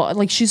kind of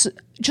like, she's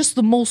just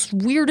the most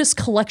weirdest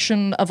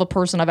collection of a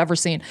person I've ever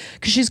seen,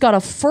 because she's got a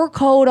fur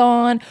coat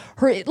on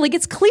her. Like,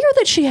 it's clear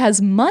that she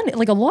has money,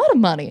 like a lot of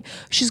money.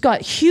 She's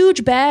got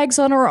huge bags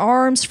on her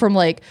arms from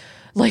like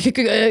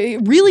a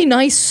really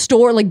nice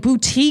store, like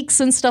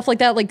boutiques and stuff like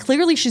that. Like,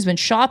 clearly she's been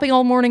shopping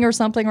all morning or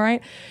something,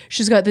 right?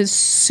 She's got this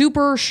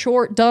super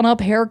short done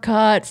up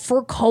haircut,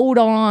 fur coat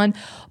on,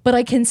 but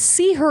I can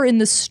see her in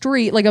the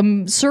street. Like,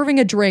 I'm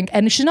serving a drink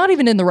and she's not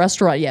even in the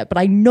restaurant yet, but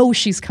I know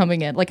she's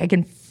coming in. Like, I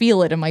can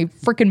feel it in my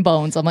freaking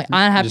bones. I'm like,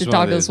 I have to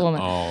talk to this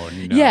woman. Oh,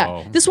 no.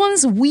 Yeah. This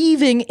one's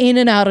weaving in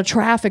and out of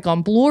traffic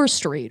on Bloor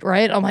Street,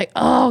 right? I'm like,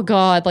 oh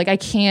God, like, I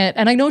can't.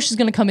 And I know she's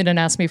going to come in and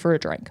ask me for a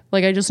drink.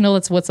 Like, I just know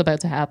that's what's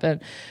about to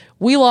happen.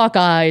 We lock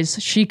eyes.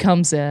 She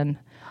comes in.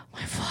 I'm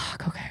like,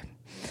 fuck, okay.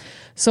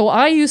 So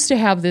I used to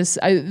have this.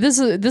 This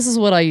is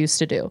what I used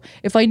to do.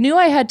 If I knew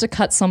I had to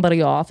cut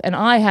somebody off and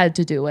I had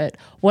to do it,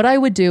 what I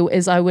would do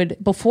is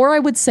before I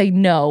would say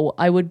no,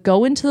 I would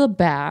go into the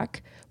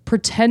back,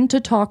 pretend to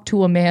talk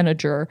to a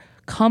manager,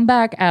 come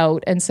back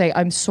out and say,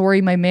 I'm sorry,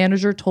 my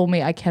manager told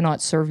me I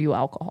cannot serve you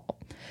alcohol.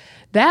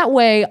 That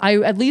way, I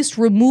at least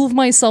remove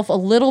myself a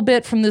little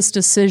bit from this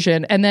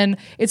decision, and then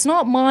it's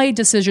not my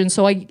decision,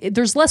 so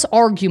there's less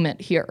argument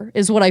here,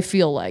 is what I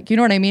feel like. You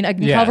know what I mean? I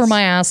can cover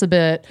my ass a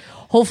bit.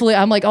 Hopefully,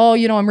 I'm like, oh,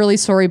 I'm really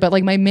sorry, but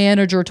like, my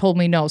manager told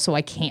me no, so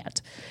I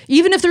can't.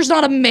 Even if there's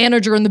not a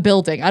manager in the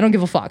building, I don't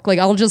give a fuck. Like,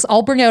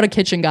 I'll bring out a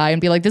kitchen guy and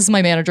be like, this is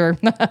my manager.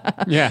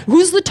 Yeah.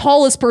 Who's the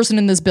tallest person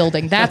in this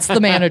building? That's the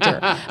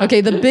manager.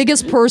 Okay, the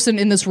biggest person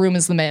in this room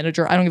is the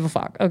manager. I don't give a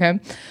fuck. Okay.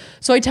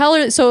 So I tell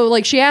her, so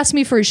like, she asked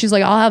me she's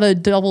like, I'll have a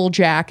double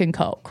Jack and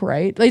Coke,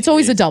 right? It's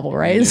always a double,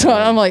 right? Yeah. So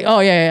I'm like, oh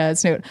yeah,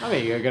 it's new. I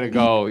mean, you're gonna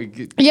go.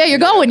 Yeah, you're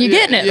going, you're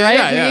getting it, right?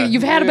 Yeah.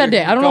 You've had a bad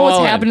day. I don't know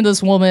what's happened to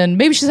this woman.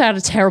 Maybe she's had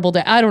a terrible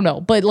day. I don't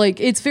know. But like,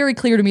 it's very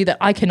clear to me that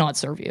I cannot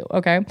serve you,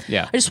 okay?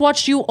 Yeah. I just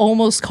watched you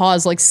almost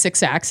cause like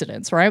 6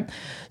 accidents, right?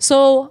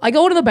 So I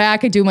go to the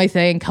back, I do my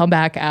thing, come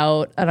back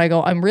out, and I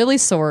go, I'm really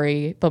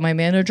sorry, but my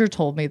manager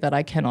told me that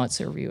I cannot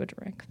serve you a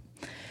drink.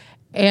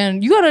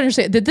 And you got to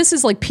understand that this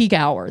is like peak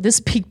hour. This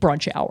is peak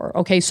brunch hour.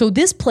 Okay. So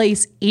this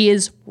place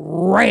is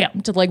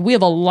rammed. Like, we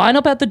have a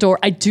lineup at the door.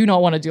 I do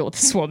not want to deal with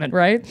this woman.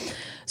 Right.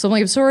 So I'm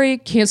like, I'm sorry,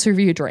 can't serve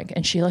you a drink.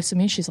 And she looks at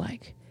me and she's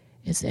like,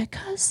 is it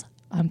because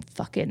I'm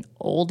fucking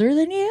older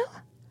than you?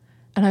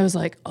 And I was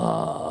like,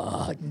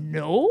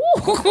 no.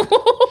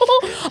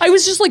 I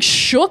was just like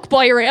shook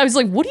by her. I was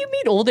like, what do you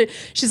mean older?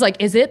 She's like,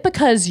 is it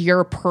because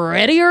you're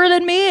prettier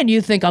than me and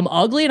you think I'm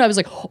ugly? And I was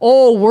like,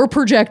 oh, we're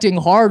projecting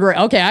hard. Right?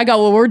 Okay, I got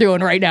what we're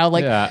doing right now.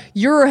 Like,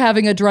 you're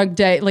having a drunk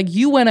day. Like,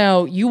 you went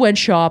out, you went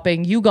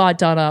shopping, you got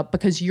done up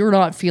because you're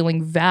not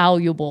feeling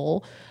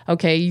valuable.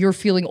 Okay, you're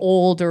feeling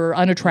old or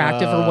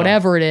unattractive or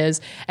whatever it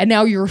is, and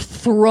now you're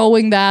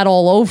throwing that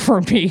all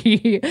over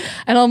me.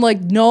 And I'm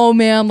like, no,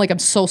 ma'am, like, I'm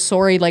so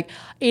sorry. Like,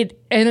 and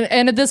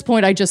at this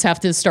point, I just have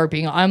to start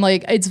I'm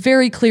like, it's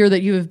very clear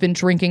that you have been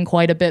drinking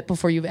quite a bit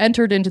before you've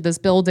entered into this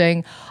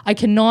building. I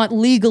cannot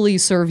legally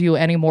serve you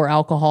any more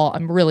alcohol.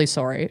 I'm really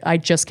sorry. I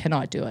just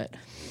cannot do it.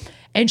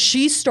 And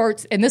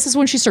and this is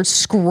when she starts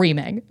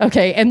screaming,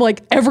 okay? And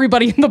like,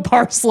 everybody in the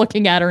bar's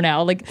looking at her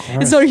now. Like,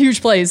 it's not a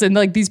huge place. And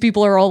like, these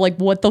people are all like,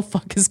 what the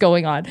fuck is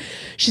going on?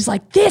 She's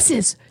like, this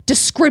is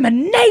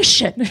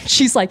discrimination.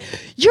 She's like,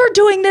 you're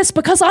doing this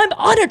because I'm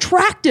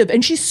unattractive.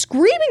 And she's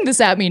screaming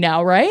this at me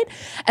now, right?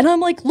 And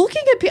I'm like,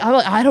 looking at people, I'm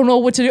like, I don't know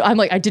what to do. I'm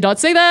like, I did not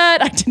say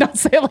that. I did not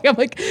say it. Like, I'm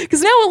like,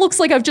 because now it looks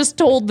like I've just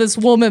told this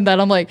woman that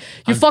I'm like,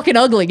 you're fucking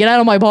ugly. Get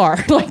out of my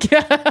bar. Like, you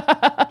know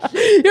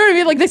what I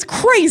mean? Like, that's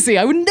crazy.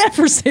 I would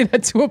never say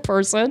that to a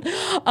person.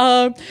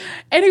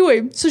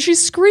 Anyway, so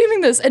she's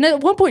screaming this. And at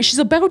one point, she's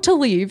about to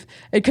leave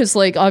because,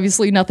 like,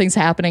 obviously nothing's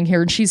happening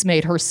here. And she's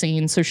made her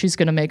scene. So she's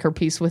going to make her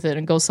peace with it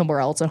and go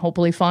somewhere else and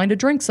hopefully find a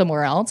drink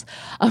somewhere else.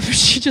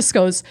 She just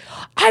goes,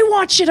 I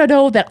want you to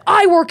know that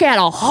I work at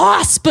a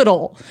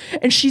hospital.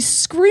 And she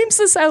screams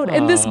this out.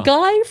 And this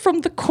guy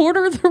from the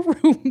corner of the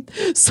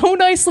room so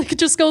nicely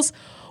just goes,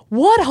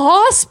 what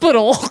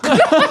hospital?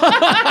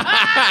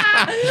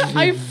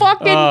 I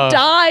fucking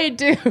died,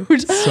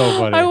 dude. So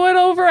funny. I went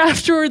over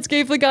afterwards,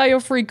 gave the guy a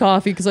free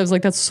coffee because I was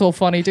like, that's so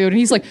funny, dude. And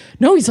he's like,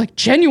 no, he's like,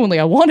 genuinely,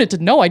 I wanted to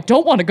know. I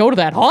don't want to go to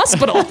that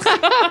hospital.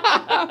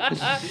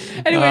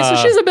 Anyway, so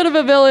she's a bit of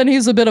a villain.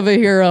 He's a bit of a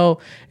hero.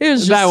 It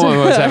was just, that one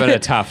was having a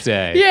tough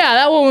day. Yeah,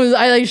 that one was,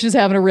 I think she's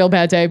having a real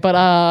bad day.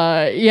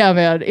 But yeah,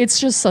 man, it's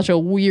just such a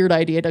weird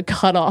idea to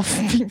cut off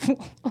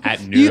people.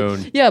 At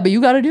noon. Yeah, but you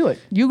got to do it.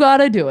 You got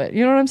to do it.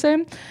 You know what I'm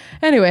saying?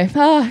 Anyway,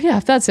 yeah,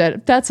 that's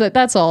it.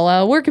 That's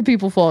all. Where can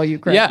people follow you,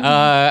 Craig?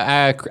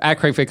 Yeah, at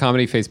Craig Fay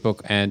Comedy,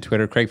 Facebook and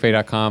Twitter,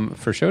 craigfay.com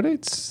for show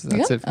dates.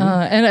 That's it for me.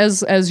 And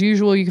as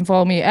usual, you can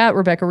follow me at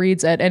Rebecca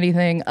Reeds at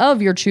anything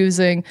of your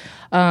choosing.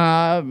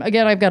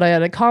 Again, I've got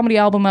a comedy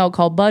album out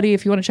called Buddy.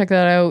 If you want to check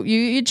that out,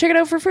 you check it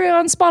out for free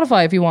on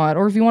Spotify if you want,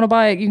 or if you want to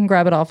buy it, you can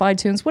grab it off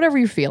iTunes, whatever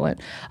you're feeling.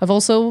 I've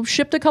also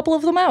shipped a couple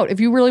of them out. If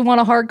you really want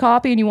a hard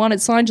copy and you want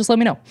it signed, just let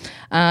me know,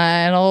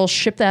 and I'll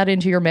ship that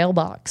into your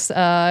mailbox.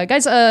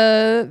 Guys,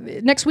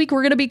 next week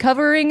we're going to be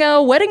covering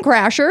Wedding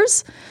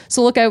Crashers,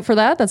 so look out for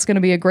that. That's going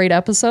to be a great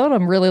episode.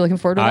 I'm really looking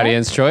forward to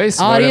Audience that. choice.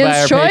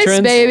 Audience choice,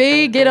 patrons.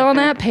 baby. Get on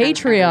that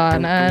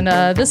Patreon.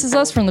 And this is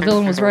us from The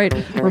Villain Was Right,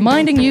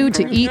 reminding you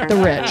to eat the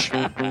rich.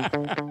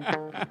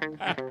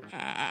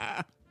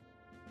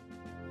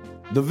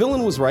 The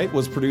Villain Was Right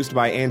was produced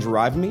by Andrew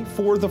Ivamy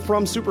for the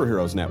From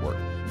Superheroes Network.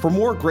 For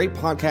more great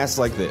podcasts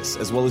like this,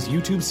 as well as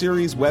YouTube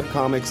series,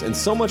 webcomics, and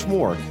so much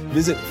more,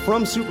 visit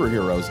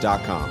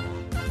FromSuperheroes.com.